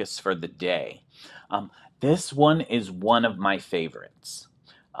focus for the day. This one is one of my favorites,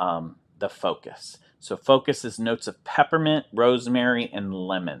 the Focus. So Focus is notes of peppermint, rosemary, and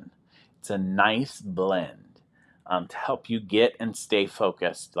lemon. It's a nice blend to help you get and stay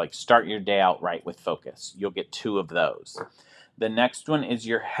focused, like start your day out right with Focus. You'll get 2 of those. The next one is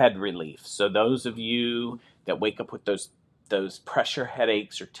your head relief. So those of you that wake up with those pressure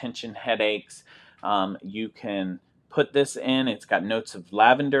headaches or tension headaches, you can put this in. It's got notes of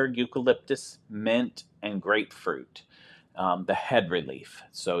lavender, eucalyptus, mint, and grapefruit. The head relief.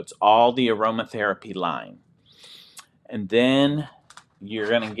 So it's all the aromatherapy line. And then you're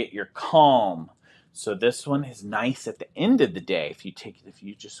going to get your Calm. So this one is nice at the end of the day if you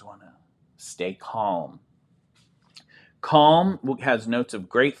just want to stay calm. Calm has notes of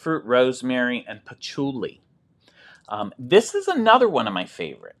grapefruit, rosemary, and patchouli. This is another one of my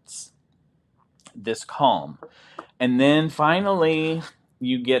favorites, this Calm. And then finally,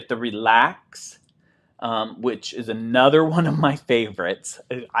 you get the Relax, which is another one of my favorites.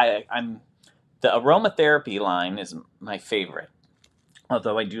 The aromatherapy line is my favorite,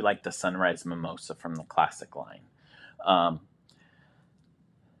 although I do like the Sunrise Mimosa from the classic line.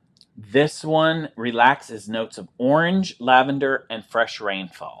 This one, Relax, is notes of orange, lavender, and fresh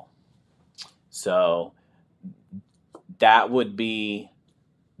rainfall. So that would be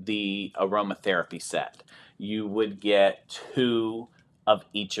the aromatherapy set. You would get 2 of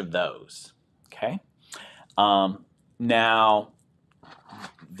each of those. Okay. Now,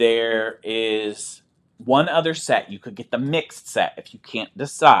 there is one other set. You could get the mixed set if you can't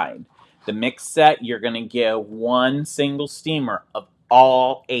decide. The mixed set, you're going to get 1 single steamer of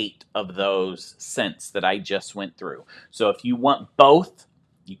all 8 of those scents that I just went through. So if you want both,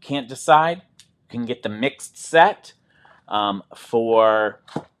 you can't decide, can get the mixed set for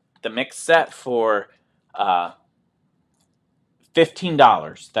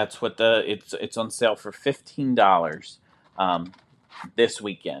 $15. That's what it's on sale for $15 this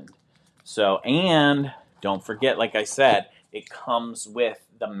weekend. So, and don't forget, like I said, it comes with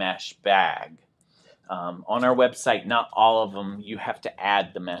the mesh bag. On our website, not all of them, you have to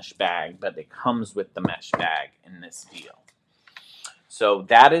add the mesh bag, but it comes with the mesh bag in this deal. So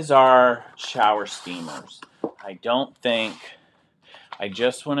that is our shower steamers. I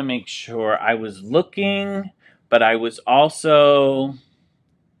just want to make sure. I was looking, but I was also,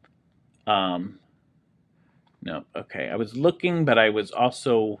 no, okay. I was looking, but I was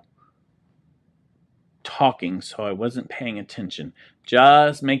also talking, so I wasn't paying attention.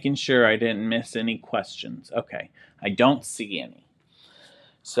 Just making sure I didn't miss any questions. Okay, I don't see any.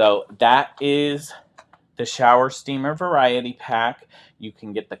 So that is the shower steamer variety pack. You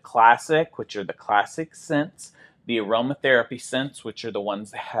can get the classic, which are the classic scents, the aromatherapy scents, which are the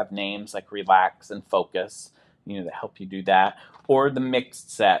ones that have names like Relax and Focus, that help you do that, or the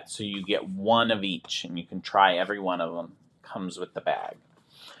mixed set, so you get one of each and you can try every one of them. Comes with the bag.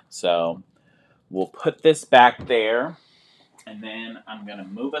 So we'll put this back there, and then I'm going to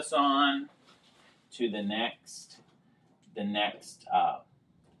move us on to the next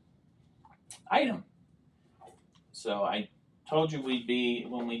item. So I told you we'd be,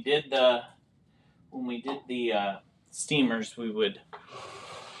 when we did the steamers, we would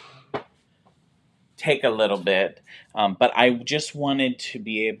take a little bit, but I just wanted to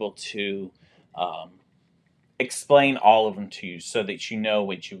be able to explain all of them to you so that you know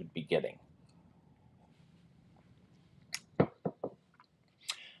what you would be getting.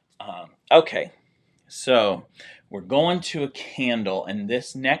 Okay, so we're going to a candle, and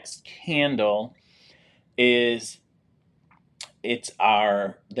this next candle is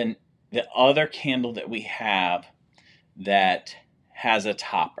the other candle that we have that has a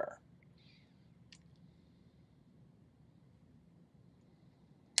topper.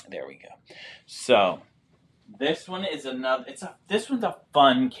 There we go. So this one is this one's a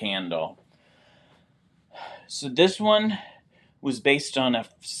fun candle. So this one was based on a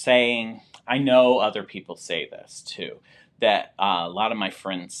saying. I know other people say this too, that a lot of my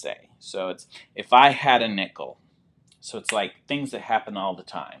friends say. So it's, if I had a nickel. So it's like things that happen all the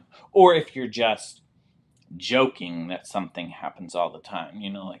time. Or if you're just joking that something happens all the time,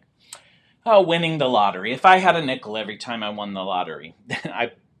 like, oh, winning the lottery. If I had a nickel every time I won the lottery, then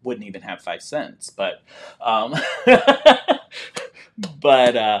I wouldn't even have 5 cents. But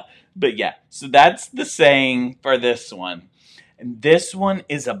but yeah, so that's the saying for this one. And this one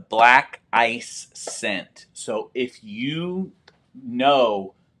is a black ice scent. So if you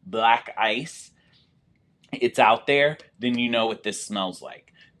know black ice, it's out there, then you know what this smells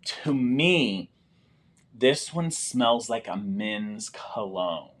like. To me, this one smells like a men's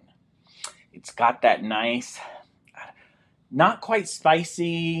cologne. It's got that nice, not quite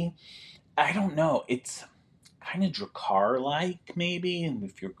spicy, I don't know, it's kind of Drakkar-like, maybe,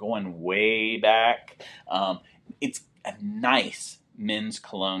 if you're going way back. It's a nice men's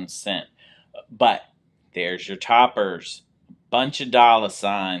cologne scent. But there's your toppers. Bunch of dollar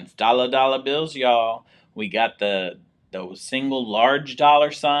signs. Dollar bills, y'all. We got the single large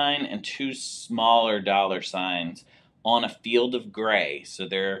dollar sign and 2 smaller dollar signs on a field of gray. So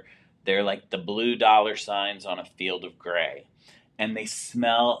they're like the blue dollar signs on a field of gray. And they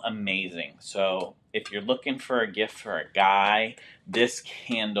smell amazing. So if you're looking for a gift for a guy, this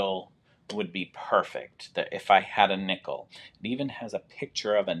candle would be perfect. If I had a nickel. It even has a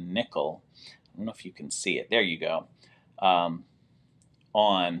picture of a nickel. I don't know if you can see it. There you go.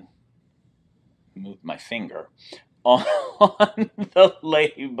 Move my finger. On the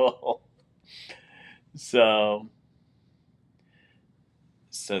label. So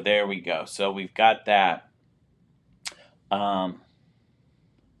there we go. So we've got that.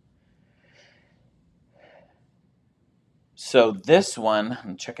 So this one,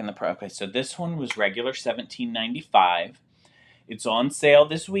 I'm checking the price. Okay, so this one was regular $17.95. It's on sale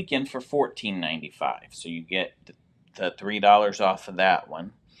this weekend for $14.95. So you get the $3 off of that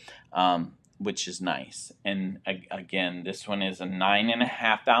one, which is nice. And again, this one is a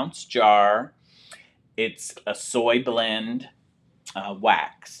 9.5 ounce jar. It's a soy blend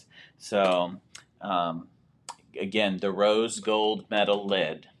wax. So again, the rose gold metal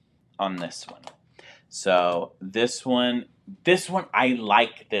lid on this one. So this one, I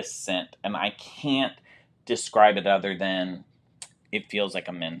like this scent, and I can't describe it other than it feels like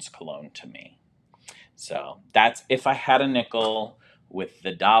a men's cologne to me. So that's if I had a nickel with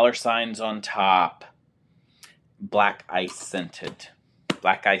the dollar signs on top, black ice scented.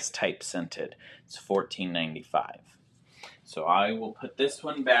 Black Ice Type Scented. It's $14.95. So I will put this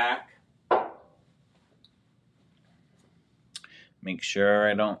one back. Make sure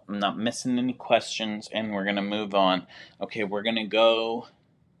I'm not missing any questions, and we're gonna move on. Okay, we're gonna go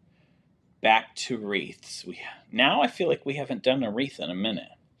back to wreaths. Now I feel like we haven't done a wreath in a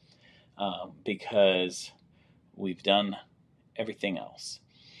minute because we've done everything else.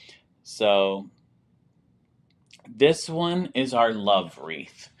 So this one is our love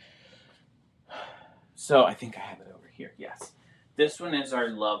wreath. So I think I have it over here. Yes, this one is our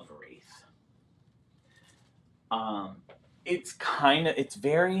love wreath. It's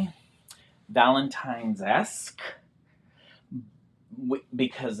very Valentine's-esque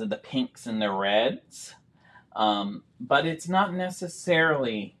because of the pinks and the reds, but it's not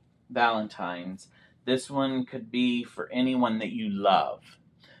necessarily Valentine's. This one could be for anyone that you love.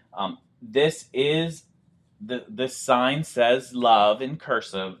 This sign says love in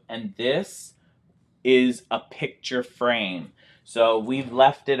cursive, and this is a picture frame. So we've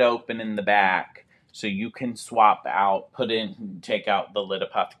left it open in the back so you can swap out, take out the Lit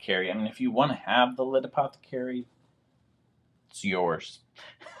Apothecary. I mean, if you want to have the Lit Apothecary, it's yours.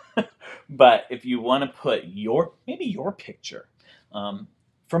 But if you want to put maybe your picture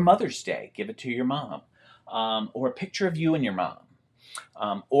for Mother's Day, give it to your mom, or a picture of you and your mom,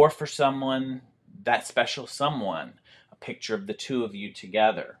 or for someone, that special someone, a picture of the two of you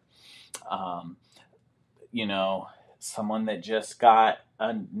together. Someone that just got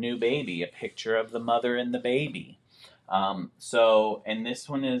a new baby, a picture of the mother and the baby. And this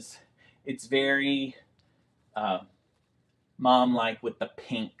one it's very mom-like with the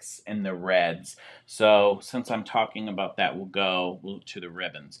pinks and the reds. So since I'm talking about that, we'll go to the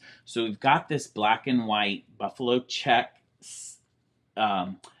ribbons. So we've got this black and white buffalo check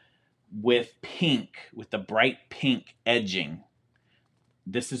with the bright pink edging.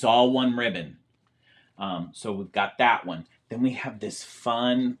 This is all one ribbon. So we've got that one. Then we have this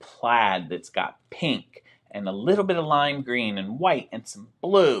fun plaid that's got pink and a little bit of lime green and white and some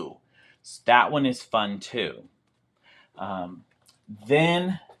blue. So that one is fun too.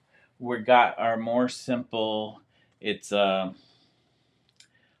 Then we got our more simple, it's like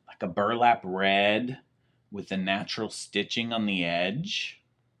a burlap red with a natural stitching on the edge.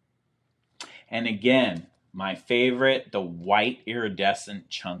 And again, my favorite, the white iridescent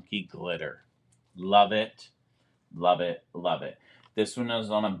chunky glitter. Love it, love it, love it. This one is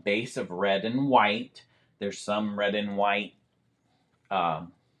on a base of red and white. There's some red and white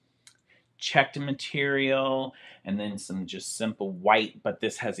checked material, and then some just simple white, but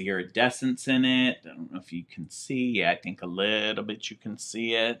this has iridescence in it. I don't know if you can see. Yeah, I think a little bit you can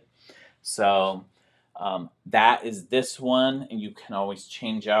see it. So that is this one, and you can always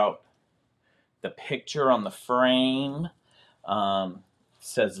change out the picture on the frame.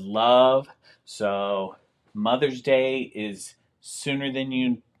 Says love. So Mother's Day is sooner than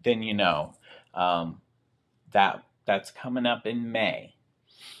you know. That's coming up in May.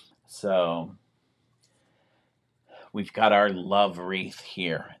 So we've got our love wreath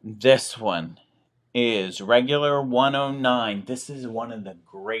here. This one is regular $109. This is one of the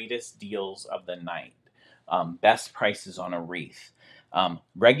greatest deals of the night. Best prices on a wreath.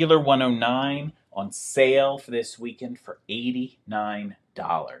 Regular $109, on sale for this weekend for $89.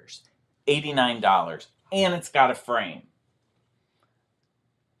 $89. And it's got a frame.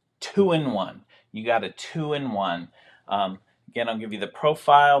 2-in-1. You got a 2-in-1. Again, I'll give you the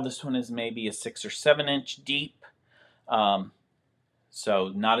profile. This one is maybe a 6 or 7 inch deep. So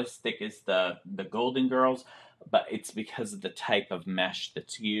not as thick as the Golden Girls, but it's because of the type of mesh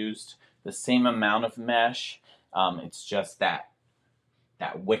that's used. The same amount of mesh. It's just that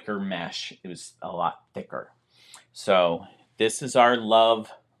wicker mesh. It was a lot thicker. So this is our love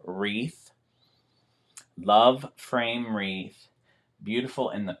wreath. Love frame wreath. Beautiful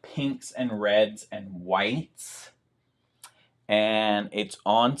in the pinks and reds and whites. And it's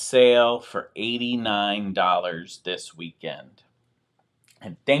on sale for $89 this weekend.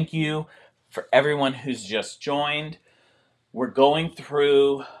 And thank you for everyone who's just joined. We're going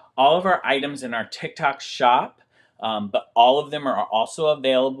through all of our items in our TikTok shop, but all of them are also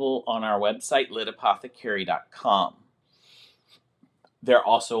available on our website, litapothecary.com. They're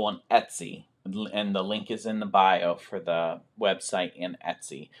also on Etsy, and the link is in the bio for the website and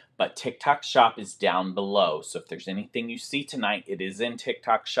Etsy. But TikTok shop is down below, so if there's anything you see tonight, it is in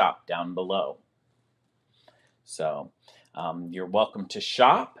TikTok shop down below. So you're welcome to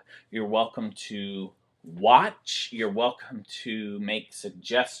shop. You're welcome to watch. You're welcome to make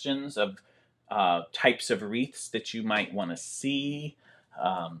suggestions of types of wreaths that you might want to see.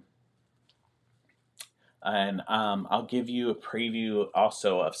 And I'll give you a preview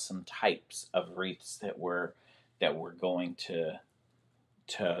also of some types of wreaths that we're going to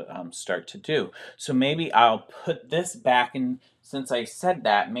start to do. So maybe I'll put this back, and since I said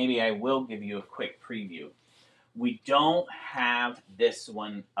that, maybe I will give you a quick preview. We don't have this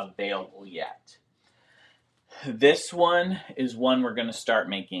one available yet. This one is one we're going to start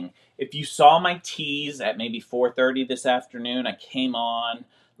making. If you saw my tease at maybe 4:30 this afternoon, I came on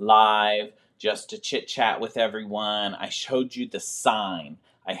live just to chit chat with everyone. I showed you the sign.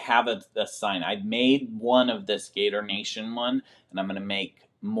 I have the sign. I made one of this Gator Nation one, and I'm going to make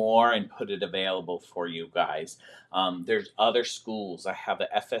more and put it available for you guys. There's other schools. I have a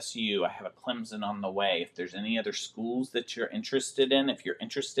FSU. I have a Clemson on the way. If there's any other schools that you're interested in, if you're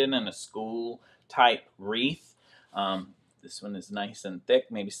interested in a school type wreath, this one is nice and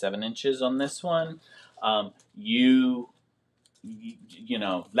thick, maybe 7 inches on this one. You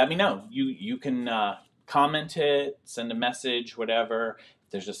know, let me know. You can comment it, send a message, whatever.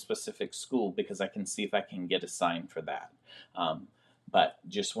 If there's a specific school, because I can see if I can get a sign for that. But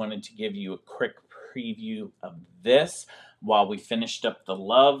just wanted to give you a quick preview of this while we finished up the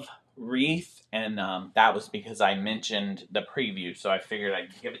love wreath, and that was because I mentioned the preview, so I figured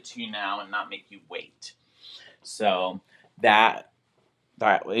I'd give it to you now and not make you wait. So that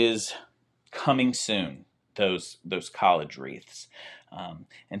is coming soon, those college wreaths.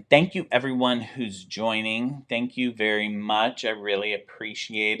 And thank you everyone who's joining. Thank you very much. I really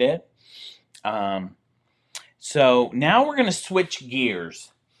appreciate it. So now we're going to switch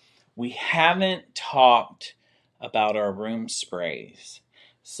gears. We haven't talked about our room sprays.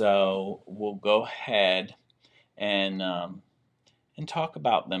 So we'll go ahead and talk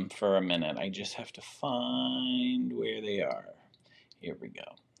about them for a minute. I just have to find where they are. Here we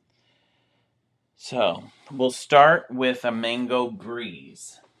go. So we'll start with a Mango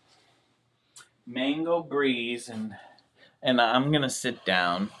Breeze. Mango Breeze, and I'm going to sit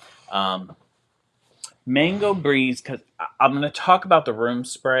down. Mango Breeze, because I'm going to talk about the room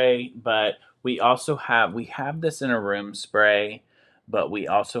spray, but we have this in a room spray, but we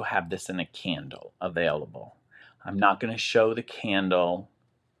also have this in a candle available. I'm not going to show the candle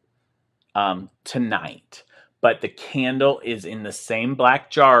tonight, but the candle is in the same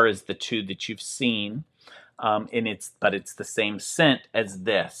black jar as the two that you've seen, and it's the same scent as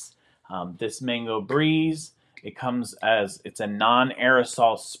this. This Mango Breeze, it's a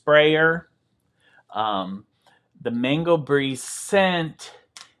non-aerosol sprayer. The Mango Breeze scent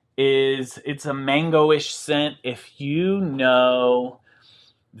it's a mango-ish scent. If you know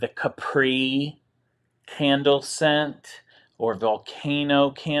the Capri candle scent or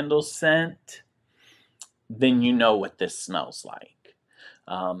volcano candle scent, then you know what this smells like.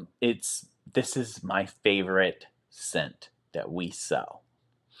 This is my favorite scent that we sell.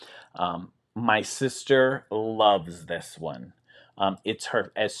 My sister loves this one. It's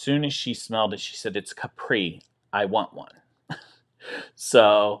her. As soon as she smelled it, she said, "It's Capri. I want one."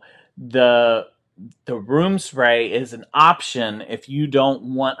 So the room spray is an option if you don't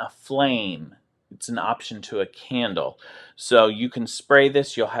want a flame. It's an option to a candle. So you can spray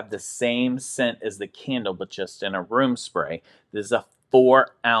this. You'll have the same scent as the candle, but just in a room spray. This is a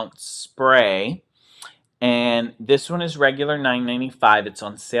 4-ounce spray. And this one is regular $9.95. It's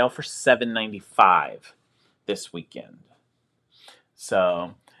on sale for $7.95 this weekend.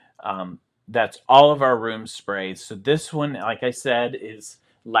 So that's all of our room sprays. So this one, like I said, is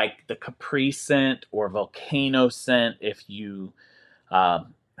like the Capri scent or volcano scent. If you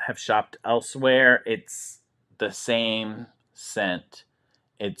have shopped elsewhere, it's the same scent.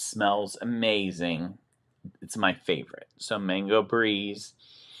 It smells amazing. It's my favorite. So Mango Breeze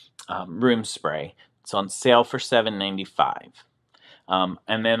room spray. It's on sale for $7.95.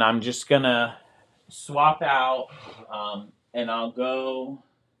 And then I'm just going to swap out and I'll go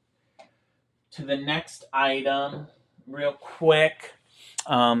to the next item real quick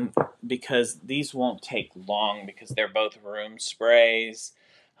because these won't take long because they're both room sprays.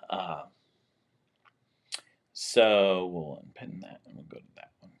 So we'll unpin that and we'll go to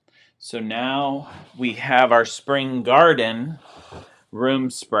that one. So now we have our Spring Garden room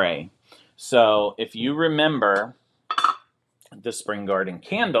spray. So if you remember the Spring Garden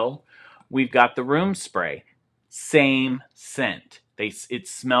candle, we've got the room spray. Same scent. It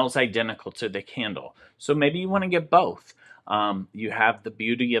smells identical to the candle. So maybe you want to get both. You have the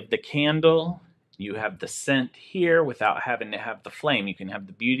beauty of the candle. You have the scent here without having to have the flame. You can have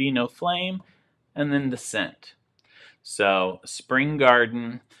the beauty, no flame, and then the scent. So Spring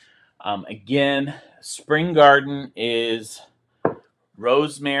Garden. Again, Spring Garden is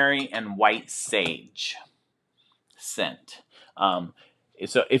rosemary and white sage scent.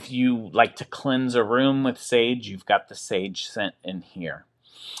 So if you like to cleanse a room with sage, you've got the sage scent in here.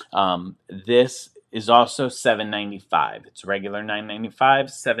 This is also $7.95. It's regular $9.95,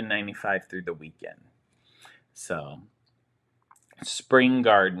 $7.95 through the weekend. So, Spring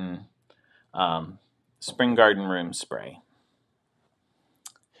Garden room spray.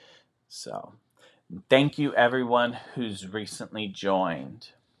 So, thank you everyone who's recently joined.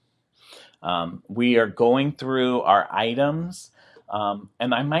 We are going through our items,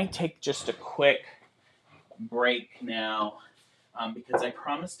 and I might take just a quick break now, because I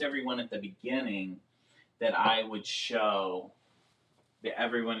promised everyone at the beginning that I would show the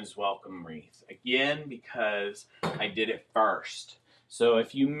Everyone is Welcome wreath. Again, because I did it first. So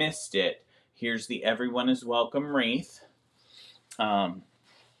if you missed it, here's the Everyone is Welcome wreath. And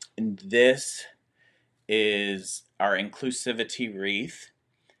this is our inclusivity wreath.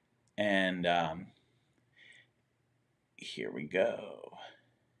 And here we go.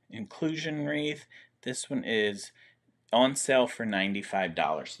 Inclusion wreath. This one is on sale for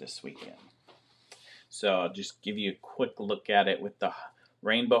 $95 this weekend. So I'll just give you a quick look at it with the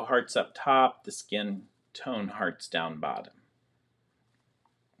rainbow hearts up top, the skin tone hearts down bottom.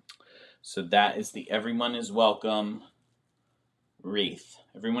 So that is the Everyone is Welcome wreath.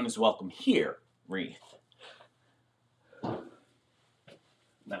 Everyone is welcome here wreath. Now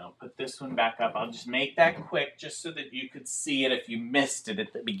I'll put this one back up. I'll just make that quick just so that you could see it if you missed it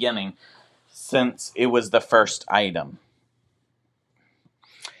at the beginning, since it was the first item.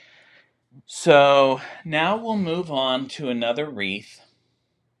 So now we'll move on to another wreath.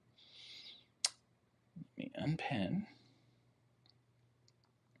 Let me unpin.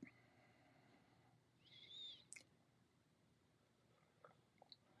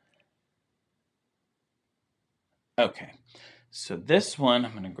 Okay, so this one,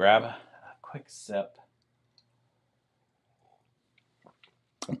 I'm going to grab a quick sip.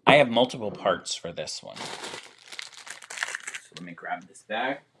 I have multiple parts for this one. So let me grab this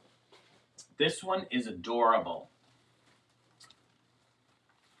bag. This one is adorable.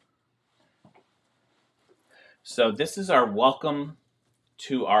 So this is our Welcome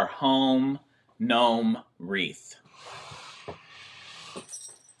to Our Home gnome wreath.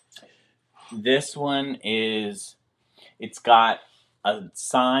 This one is, it's got a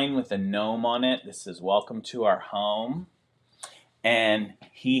sign with a gnome on it. This is Welcome to Our Home. And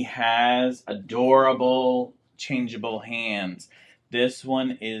he has adorable changeable hands. This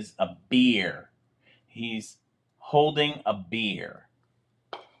one is a beer. He's holding a beer.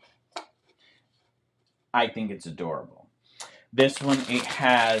 I think it's adorable. This one, it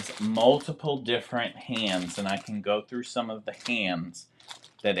has multiple different hands, and I can go through some of the hands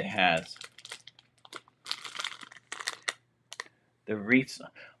that it has. The wreaths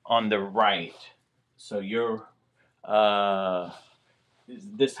on the right. So you're, is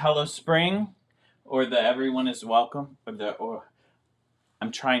this Hello Spring, or the Everyone is Welcome, or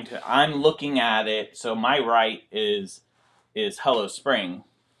I'm looking at it. So my right is Hello Spring.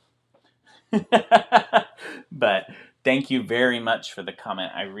 But thank you very much for the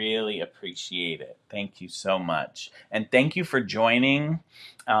comment. I really appreciate it. Thank you so much. And thank you for joining.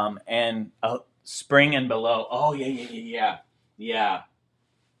 And Spring and Below. Oh, yeah.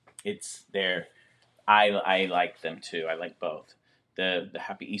 It's there. I like them too. I like both. The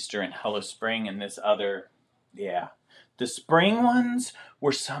Happy Easter and Hello Spring, and this other, yeah. The spring ones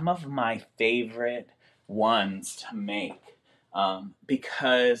were some of my favorite ones to make.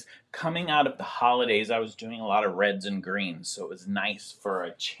 Because coming out of the holidays, I was doing a lot of reds and greens, so it was nice for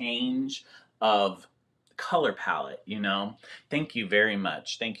a change of color palette, you know? Thank you very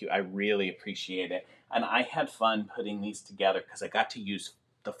much. Thank you. I really appreciate it. And I had fun putting these together because I got to use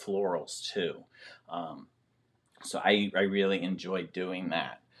the florals too. So I really enjoyed doing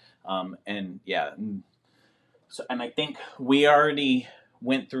that. And yeah, so, and I think we already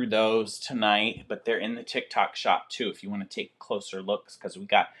went through those tonight, but they're in the TikTok shop too if you want to take closer looks, because we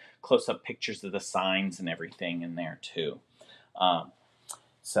got close-up pictures of the signs and everything in there too.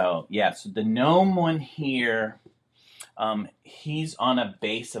 So yeah, so the gnome one here, he's on a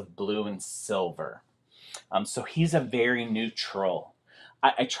base of blue and silver. So he's a very neutral.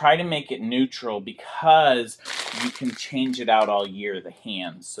 I try to make it neutral because you can change it out all year, the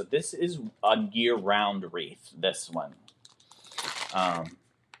hands. So this is a year-round wreath, this one.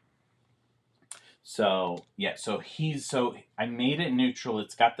 So yeah, so I made it neutral.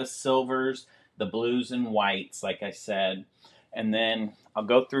 It's got the silvers, the blues and whites, like I said. And then I'll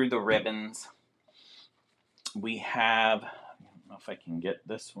go through the ribbons. We have, I don't know if I can get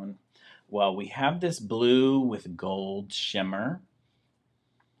this one. Well, we have this blue with gold shimmer.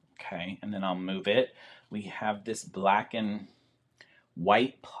 Okay, and then I'll move it. We have this black and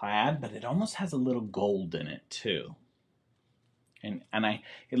white plaid, but it almost has a little gold in it too. And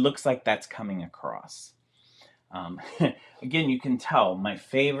it looks like that's coming across. Again, you can tell my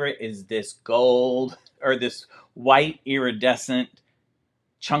favorite is this gold or this white iridescent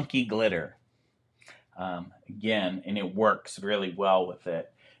chunky glitter. Again, and it works really well with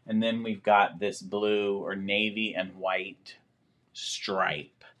it. And then we've got this blue or navy and white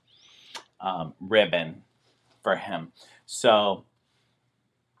stripe ribbon for him. So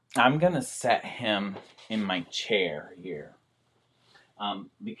I'm going to set him in my chair here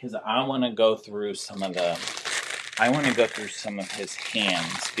because I want to go through some of his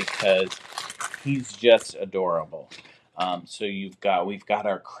hands because he's just adorable. So we've got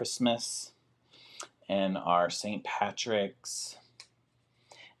our Christmas and our St. Patrick's,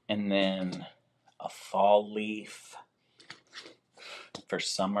 and then a fall leaf for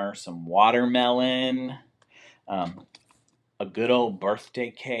summer, some watermelon, a good old birthday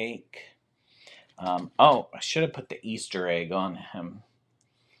cake. Oh, I should have put the Easter egg on him.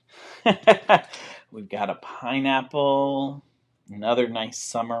 We've got a pineapple, another nice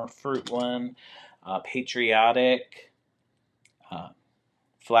summer fruit one, patriotic,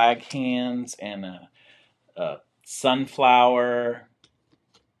 flag hands, and a sunflower.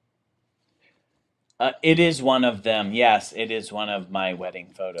 It is one of them. Yes, it is one of my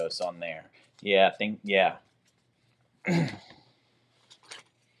wedding photos on there. Yeah, yeah.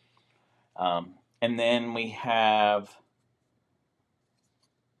 And then we have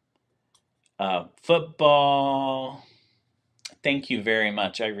football. Thank you very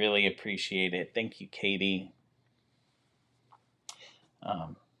much. I really appreciate it. Thank you, Katie.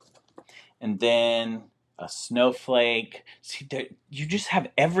 And then a snowflake. See, you just have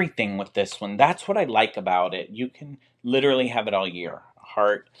everything with this one. That's what I like about it. You can literally have it all year. A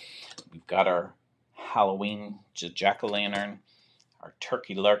heart. We've got our Halloween jack-o'-lantern, our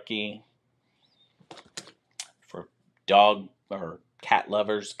turkey lurkey. For dog or cat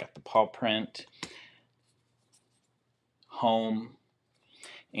lovers, got the paw print. Home.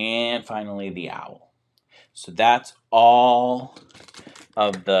 And finally the owl. So that's all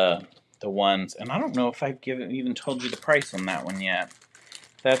of the ones, and I don't know if I've even told you the price on that one yet.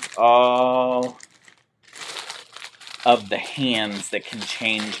 That's all of the hands that can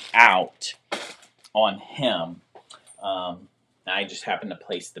change out on him. I just happen to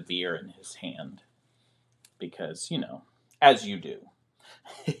place the beer in his hand because, as you do.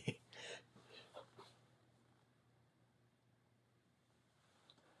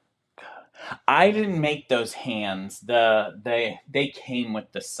 I didn't make those hands. They came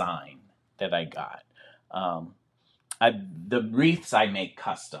with the sign that I got. The wreaths I make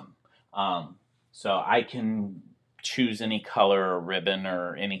custom, so I can choose any color or ribbon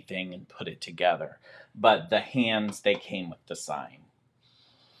or anything and put it together. But the hands, they came with the sign.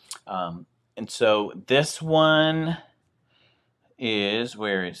 And so this one is,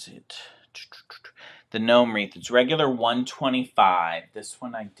 where is it? The gnome wreath. It's regular $125. This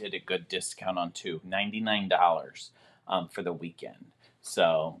one I did a good discount on too, $99 for the weekend.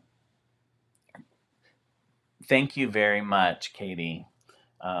 So thank you very much, Katie.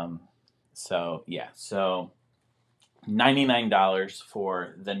 So $99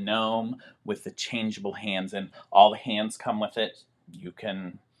 for the gnome with the changeable hands, and all the hands come with it. You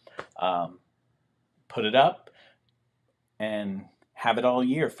can put it up and have it all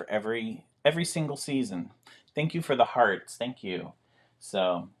year for every single season. Thank you for the hearts. Thank you.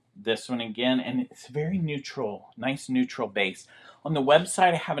 So this one again, and it's very neutral, nice neutral base. On the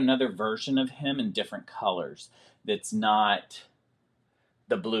website, I have another version of him in different colors. That's not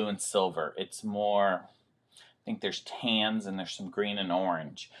the blue and silver. It's more, I think there's tans and there's some green and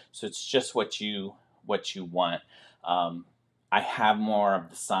orange. So it's just what you want. I have more of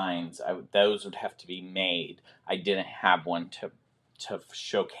the signs. Those would have to be made. I didn't have one to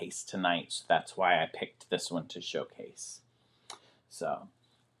showcase tonight, so that's why I picked this one to showcase. So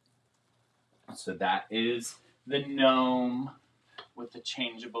that is the gnome with the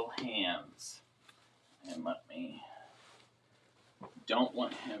changeable hands. And don't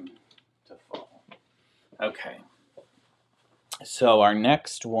want him to fall. Okay. So our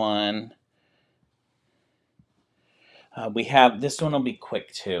next one, we have, this one will be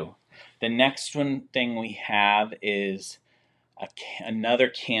quick too. The next thing we have is another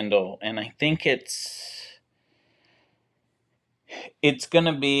candle, and I think it's going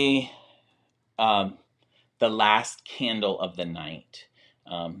to be the last candle of the night.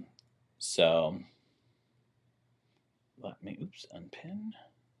 So let me, unpin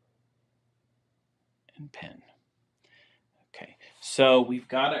and pin. Okay, so we've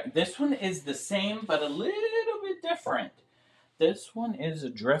got this one is the same but a little bit different. this one is a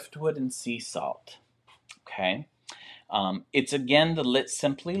driftwood and sea salt. Okay. It's again the Lit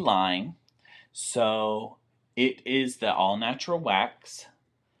Simply line. So it is the all natural wax,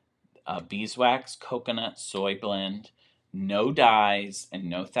 beeswax, coconut, soy blend, no dyes and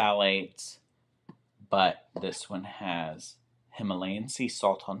no phthalates, but this one has Himalayan sea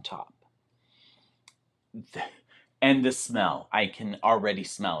salt on top. And the smell, I can already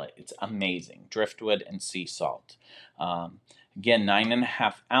smell it. It's amazing. Driftwood and sea salt. Again,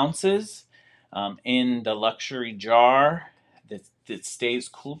 9.5 ounces in the luxury jar that stays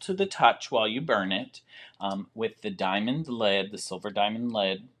cool to the touch while you burn it, with the diamond lid, the silver diamond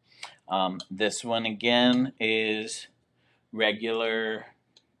lid. This one again is regular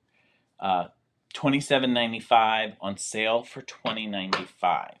 $27.95, on sale for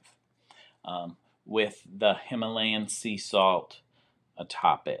 $20.95, with the Himalayan sea salt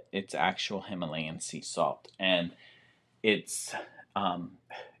atop it. It's actual Himalayan sea salt, and it's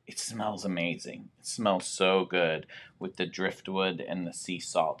it smells amazing. It smells so good with the driftwood and the sea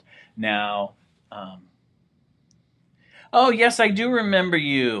salt. Now, oh yes, I do remember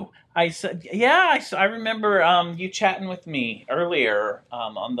you. I said, yeah, I remember you chatting with me earlier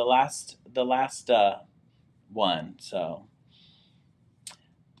on the last one.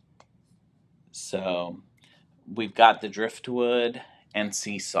 So we've got the driftwood and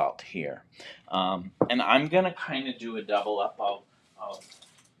sea salt here, and I'm gonna kind of do a double up. I'll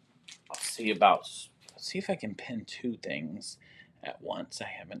see if I can pin two things at once. I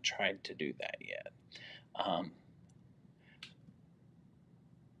haven't tried to do that yet.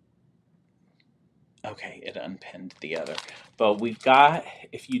 Okay, it unpinned the other. But we've got,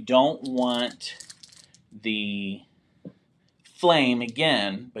 if you don't want the flame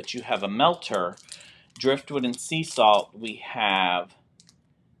again, but you have a melter, driftwood and sea salt we have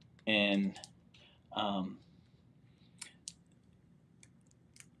in,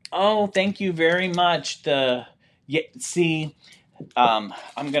 oh, thank you very much. I'm going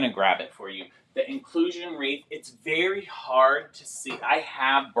to grab it for you. The inclusion wreath, it's very hard to see. I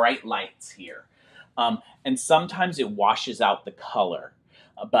have bright lights here. And sometimes it washes out the color,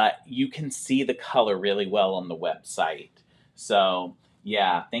 but you can see the color really well on the website. So,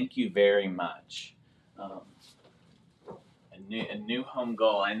 yeah, thank you very much. A new home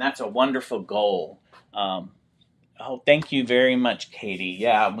goal, and that's a wonderful goal. Oh, thank you very much, Katie.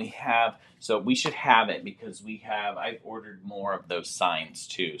 Yeah, so we should have it because I've ordered more of those signs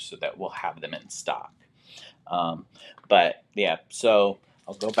too, so that we'll have them in stock. But yeah, so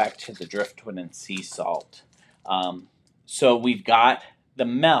I'll go back to the driftwood and sea salt. So we've got the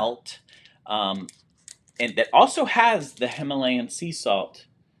melt, and that also has the Himalayan sea salt.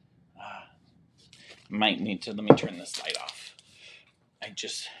 Let me turn this light off. I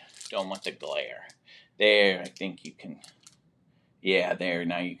just don't want the glare. There, I think you can, yeah, there,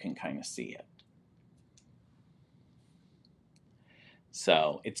 now you can kind of see it.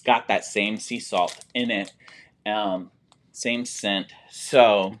 So it's got that same sea salt in it, same scent.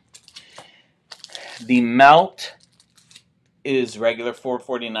 So the melt is regular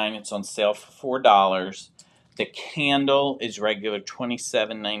 $4.49. It's on sale for $4. The candle is regular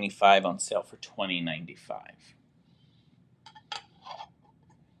 $27.95, on sale for $20.95.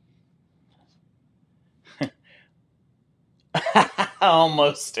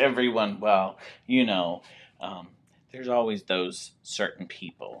 Almost everyone. Well, there's always those certain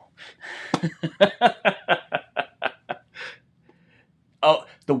people. Oh,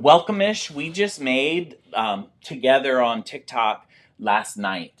 the Welcome-ish we just made together on TikTok last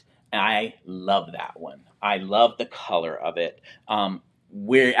night. And I love that one. I love the color of it.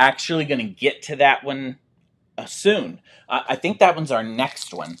 We're actually going to get to that one soon. I think that one's our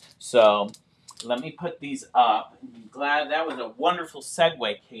next one. So let me put these up. I'm glad that was a wonderful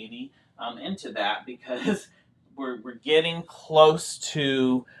segue, Katie, into that, because we're getting close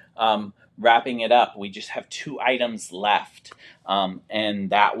to wrapping it up. We just have 2 items left,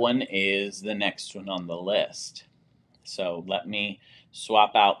 and that one is the next one on the list. So let me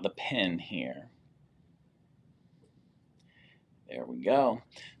swap out the pin here. There we go.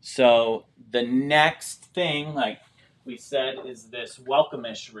 So the next thing, like we said, is this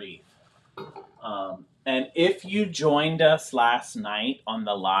Welcome-ish wreath. And if you joined us last night on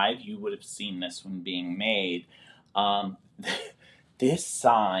the live, you would have seen this one being made. This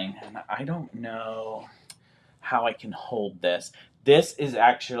sign, and I don't know how I can hold this. This is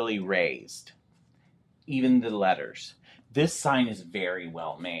actually raised, even the letters. This sign is very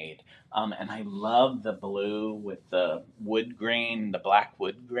well made. And I love the blue with the wood grain, the black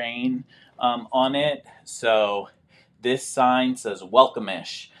wood grain on it. So this sign says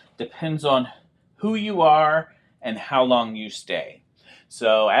Welcome-ish. Depends on who you are and how long you stay.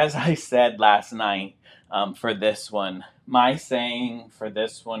 So as I said last night, for this one, my saying for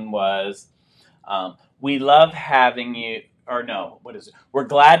this one was, we love having you, or no, what is it? We're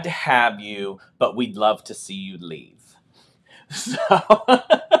glad to have you, but we'd love to see you leave. So,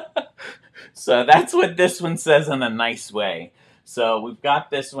 so that's what this one says in a nice way. So we've got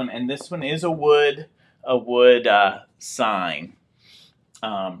this one, and this one is a wood sign.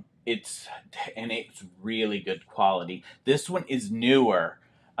 It's really good quality. This one is newer,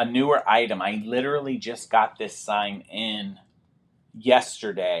 a newer item. I literally just got this sign in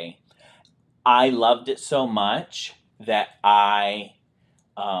yesterday. I loved it so much that I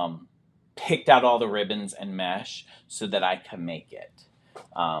picked out all the ribbons and mesh so that I could make it.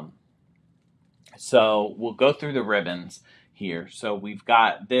 So we'll go through the ribbons here. So we've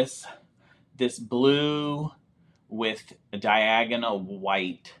got this blue with a diagonal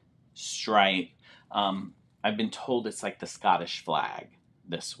white stripe. I've been told it's like the Scottish flag,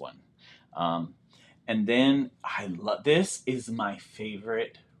 this one. And then this is my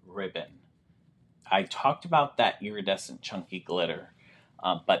favorite ribbon. I talked about that iridescent chunky glitter,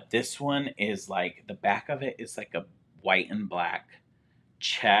 but this one is like, the back of it is like a white and black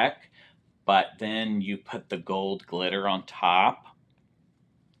check, but then you put the gold glitter on top.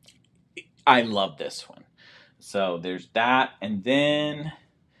 I love this one. So there's that, and then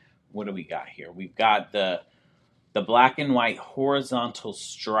what do we got here? We've got the black and white horizontal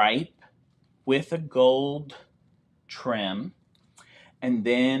stripe with a gold trim, and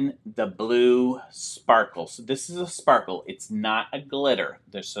then the blue sparkle. So this is a sparkle. It's not a glitter,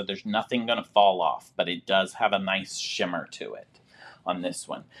 so there's nothing going to fall off, but it does have a nice shimmer to it on this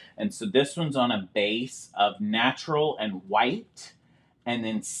one. And so this one's on a base of natural and white, and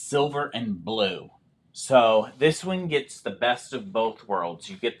then silver and blue. So this one gets the best of both worlds.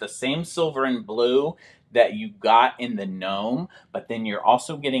 You get the same silver and blue that you got in the gnome, but then you're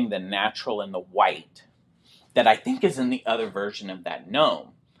also getting the natural and the white that I think is in the other version of that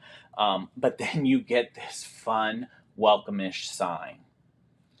gnome. But then you get this fun, welcome-ish sign.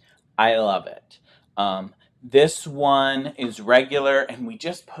 I love it. This one is regular, and we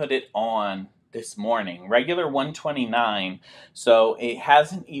just put it on this morning. Regular $129, so it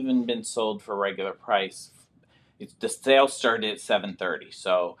hasn't even been sold for regular price. The sale started at 7:30,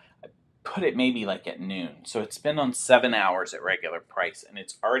 so I put it maybe like at noon. So it's been on 7 hours at regular price, and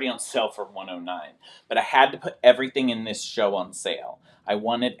it's already on sale for $109. But I had to put everything in this show on sale. I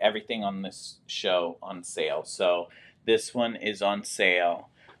wanted everything on this show on sale, so this one is on sale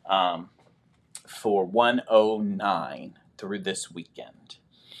for $109 through this weekend.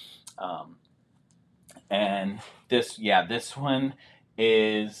 And this one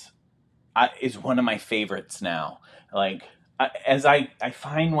is one of my favorites now. Like, I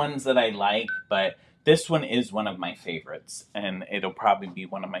find ones that I like, but this one is one of my favorites, and it'll probably be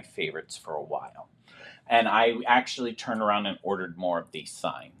one of my favorites for a while. And I actually turned around and ordered more of these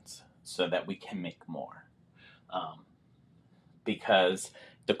signs so that we can make more, because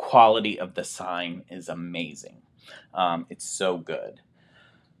the quality of the sign is amazing. It's so good.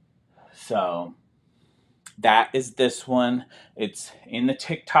 So that is this one. It's in the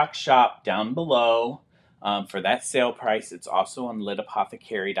TikTok shop down below for that sale price. It's also on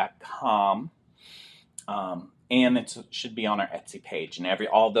litapothecary.com. And it should be on our Etsy page. And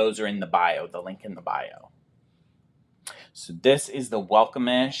all those are in the bio, the link in the bio. So this is the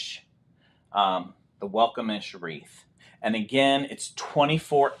welcome-ish wreath. And again, it's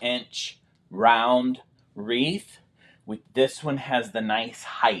 24-inch round wreath. This one has the nice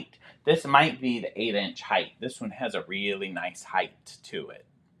height. This might be the 8-inch height. This one has a really nice height to it.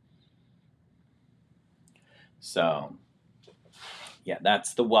 So, yeah,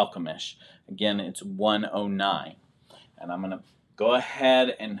 that's the welcome-ish. Again, it's $109. And I'm going to go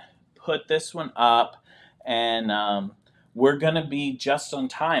ahead and put this one up. And we're going to be just on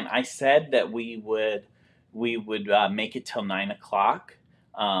time. I said that we would make it till 9 o'clock.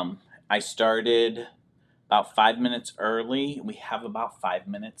 I started about 5 minutes early. We have about 5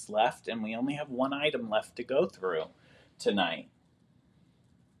 minutes left, and we only have one item left to go through tonight.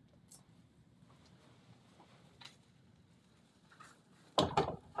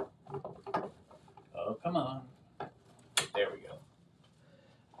 Oh, come on. There we go.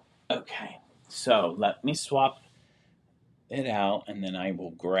 Okay, so let me swap it out, and then I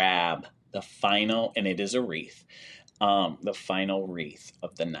will grab the final, and it is a wreath, the final wreath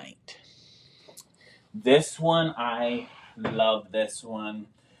of the night. This one, I love this one.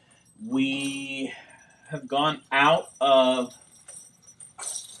 We have gone out of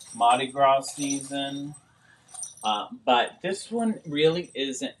Mardi Gras season, but this one really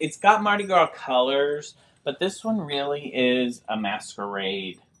isn't. It's got Mardi Gras colors, but this one really is a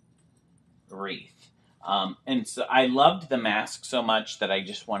masquerade wreath. And so I loved the mask so much that I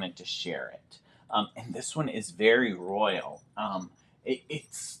just wanted to share it. And this one is very royal.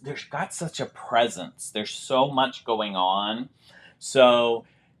 It's there's got such a presence. There's so much going on. So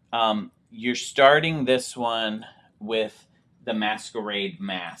you're starting this one with the masquerade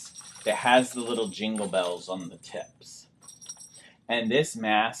mask that has the little jingle bells on the tips. And this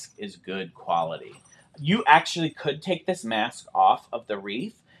mask is good quality. You actually could take this mask off of the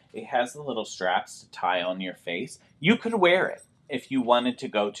wreath. It has the little straps to tie on your face. You could wear it if you wanted to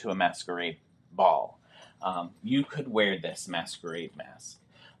go to a masquerade ball. You could wear this masquerade mask.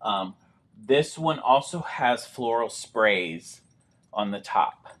 This one also has floral sprays on the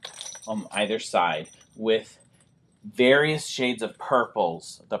top, on either side, with various shades of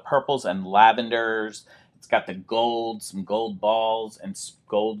purples, the purples and lavenders. It's got the gold, some gold balls and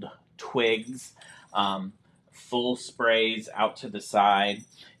gold twigs, full sprays out to the side.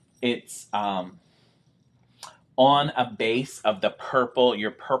 It's on a base of the purple,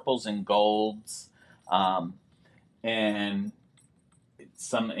 your purples and golds, and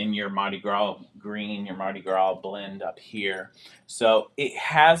some in your Mardi Gras green, your Mardi Gras blend up here. So it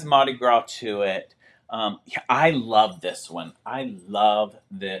has Mardi Gras to it. I love this one. I love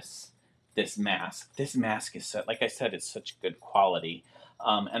this mask. This mask is so, like I said, it's such good quality.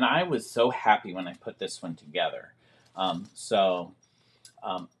 And I was so happy when I put this one together. So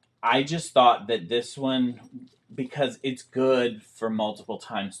I just thought that this one, because it's good for multiple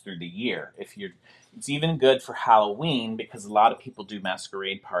times through the year. It's even good for Halloween because a lot of people do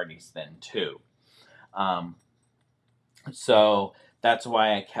masquerade parties then too. Um, so that's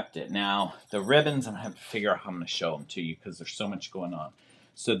why I kept it. Now the ribbons, I'm gonna have to figure out how I'm gonna show them to you because there's so much going on.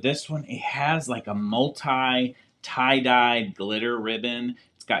 So this one, it has like a multi tie-dyed glitter ribbon.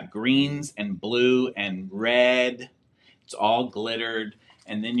 It's got greens and blue and red. It's all glittered.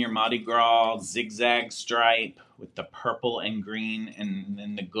 And then your Mardi Gras zigzag stripe with the purple and green and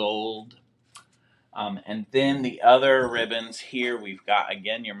then the gold. And then the other ribbons here, we've got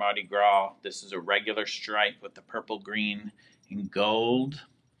again your Mardi Gras. This is a regular stripe with the purple, green, and gold.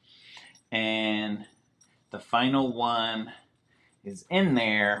 And the final one is in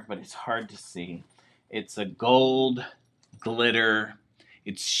there, but it's hard to see. It's a gold glitter.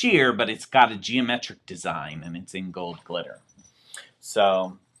 It's sheer, but it's got a geometric design and it's in gold glitter.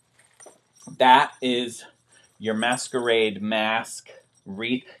 So that is your masquerade mask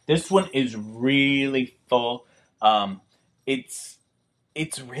wreath. This one is really full. It's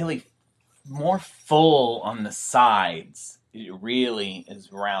really more full on the sides. It really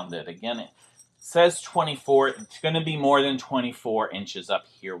is rounded. Again, it says 24. It's going to be more than 24 inches up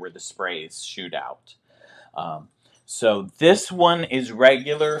here where the sprays shoot out. So this one is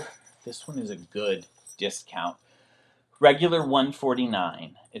regular. This one is a good discount. Regular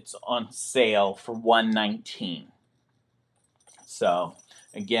 $149. It's on sale for $119. So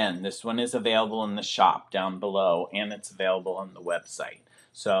again, this one is available in the shop down below, and it's available on the website.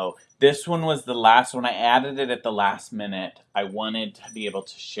 So this one was the last one. I added it at the last minute. I wanted to be able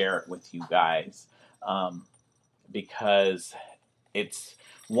to share it with you guys because it's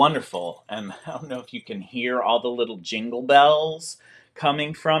wonderful. And I don't know if you can hear all the little jingle bells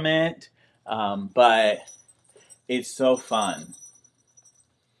coming from it, but it's so fun.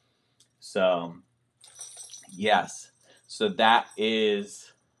 So, yes. So that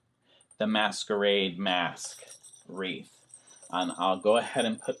is the masquerade mask wreath. And I'll go ahead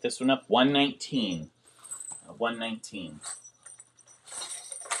and put this one up. $119. $119.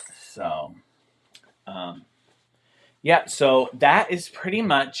 So, yeah, so that is pretty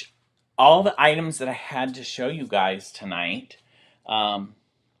much all the items that I had to show you guys tonight.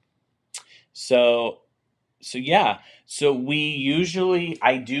 So yeah, so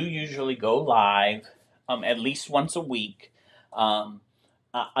I do usually go live at least once a week.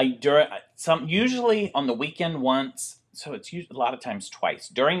 Usually on the weekend once, so it's a lot of times twice.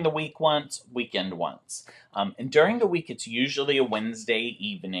 During the week once, weekend once. And during the week, it's usually a Wednesday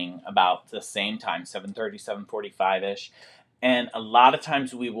evening about the same time, 7:30, 7:45-ish. And a lot of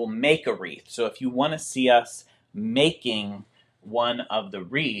times we will make a wreath. So if you want to see us making one of the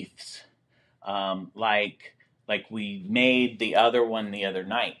wreaths, like we made the other one the other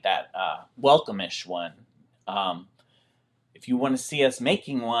night, that welcome-ish one. If you want to see us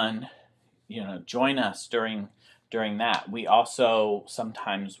making one, join us during that. We also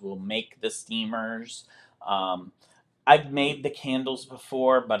sometimes will make the steamers. I've made the candles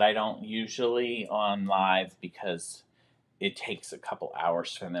before, but I don't usually on live because it takes a couple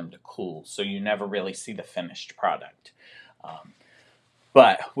hours for them to cool, so you never really see the finished product.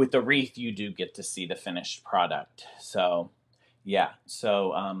 But with the wreath, you do get to see the finished product. So, yeah.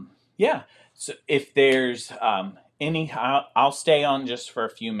 So, yeah. So if there's any, I'll stay on just for a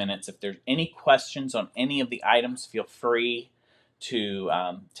few minutes. If there's any questions on any of the items, feel free to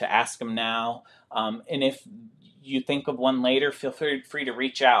ask them now. And if you think of one later, feel free to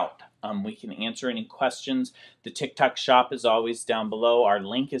reach out. We can answer any questions. The TikTok shop is always down below. Our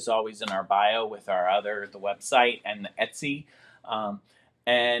link is always in our bio with the website and the Etsy. Um,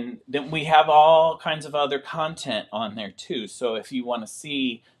 and then we have all kinds of other content on there too. So if you want to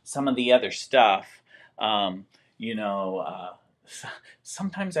see some of the other stuff, um, you know,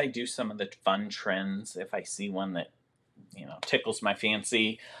 sometimes I do some of the fun trends if I see one that tickles my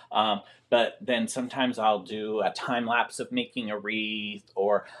fancy. Um, but then sometimes I'll do a time lapse of making a wreath,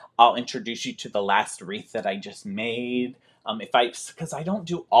 or I'll introduce you to the last wreath that I just made. Because I don't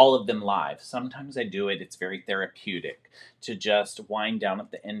do all of them live. Sometimes I do it. It's very therapeutic to just wind down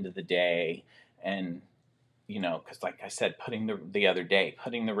at the end of the day, and because like I said, the other day,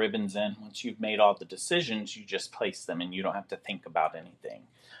 putting the ribbons in. Once you've made all the decisions, you just place them, and you don't have to think about anything.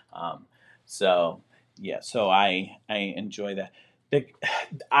 Um, so yeah, so I enjoy that. The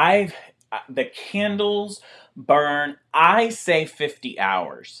I the candles burn. I say 50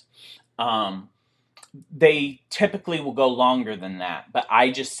 hours. Um, they typically will go longer than that, but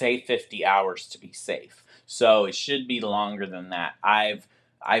I just say 50 hours to be safe. So it should be longer than that. I've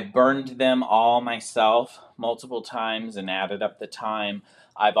burned them all myself multiple times and added up the time.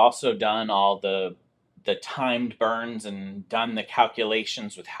 I've also done all the timed burns and done the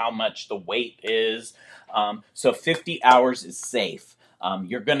calculations with how much the weight is. So 50 hours is safe.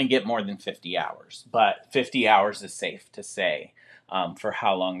 You're going to get more than 50 hours, but 50 hours is safe to say for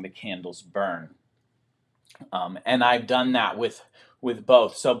how long the candles burn. And I've done that with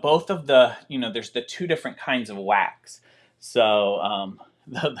both. So both of there's the two different kinds of wax. So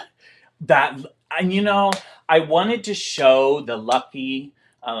the, that and I wanted to show the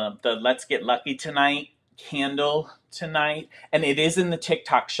Let's Get Lucky Tonight candle tonight, and it is in the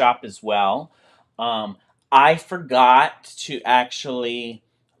TikTok shop as well. Um, I forgot to actually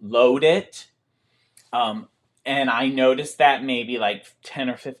load it. Um, and I noticed that maybe like 10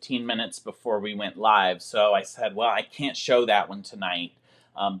 or 15 minutes before we went live. So I said, well, I can't show that one tonight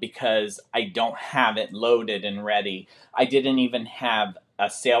because I don't have it loaded and ready. I didn't even have a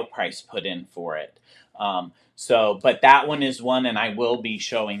sale price put in for it. But that one is one, and I will be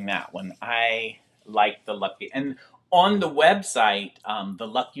showing that one. I like the Lucky. And on the website, the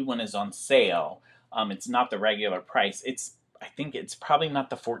Lucky one is on sale. It's not the regular price. I think it's probably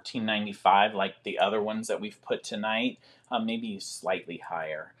not the $14.95 like the other ones that we've put tonight. Maybe slightly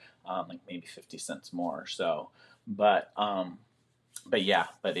higher, like maybe 50 cents more or so. But yeah,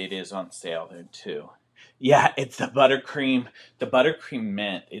 but it is on sale there too. Yeah, it's the buttercream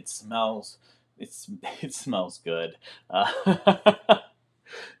mint. It smells good.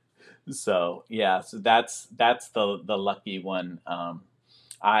 So yeah, so that's the lucky one.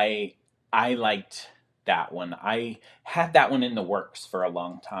 I I liked that one. I had that one in the works for a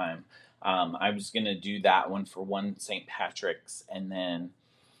long time. I was gonna do that one for one St. Patrick's, and then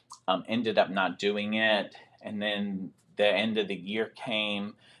ended up not doing it. And then the end of the year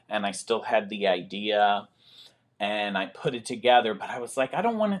came, and I still had the idea, and I put it together. But I was like, I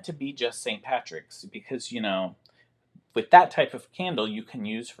don't want it to be just St. Patrick's because with that type of candle, you can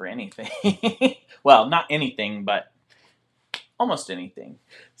use for anything. Well, not anything, but almost anything.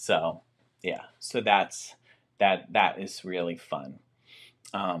 So yeah, so that is really fun.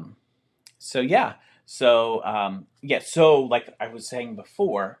 Um, so yeah, so like I was saying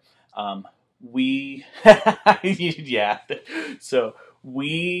before, we yeah, so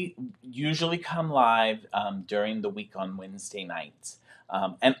we usually come live during the week on Wednesday nights.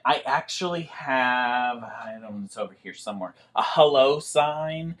 And I actually have, I don't know, it's over here somewhere, a hello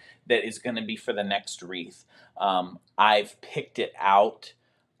sign that is going to be for the next wreath. I've picked it out.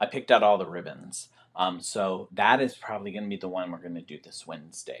 I picked out all the ribbons. So that is probably going to be the one we're going to do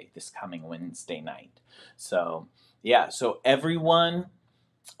this coming Wednesday night. So yeah, so everyone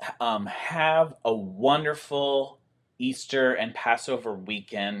have a wonderful Easter and Passover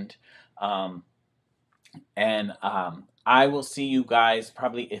weekend. Um, and I will see you guys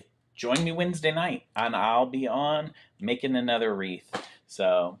probably if join me Wednesday night, and I'll be on making another wreath.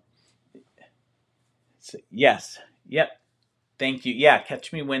 So, yes, yep. Thank you. Yeah,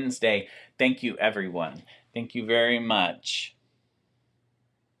 catch me Wednesday. Thank you, everyone. Thank you very much.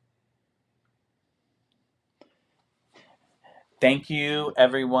 Thank you,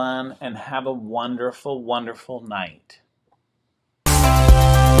 everyone, and have a wonderful, wonderful night.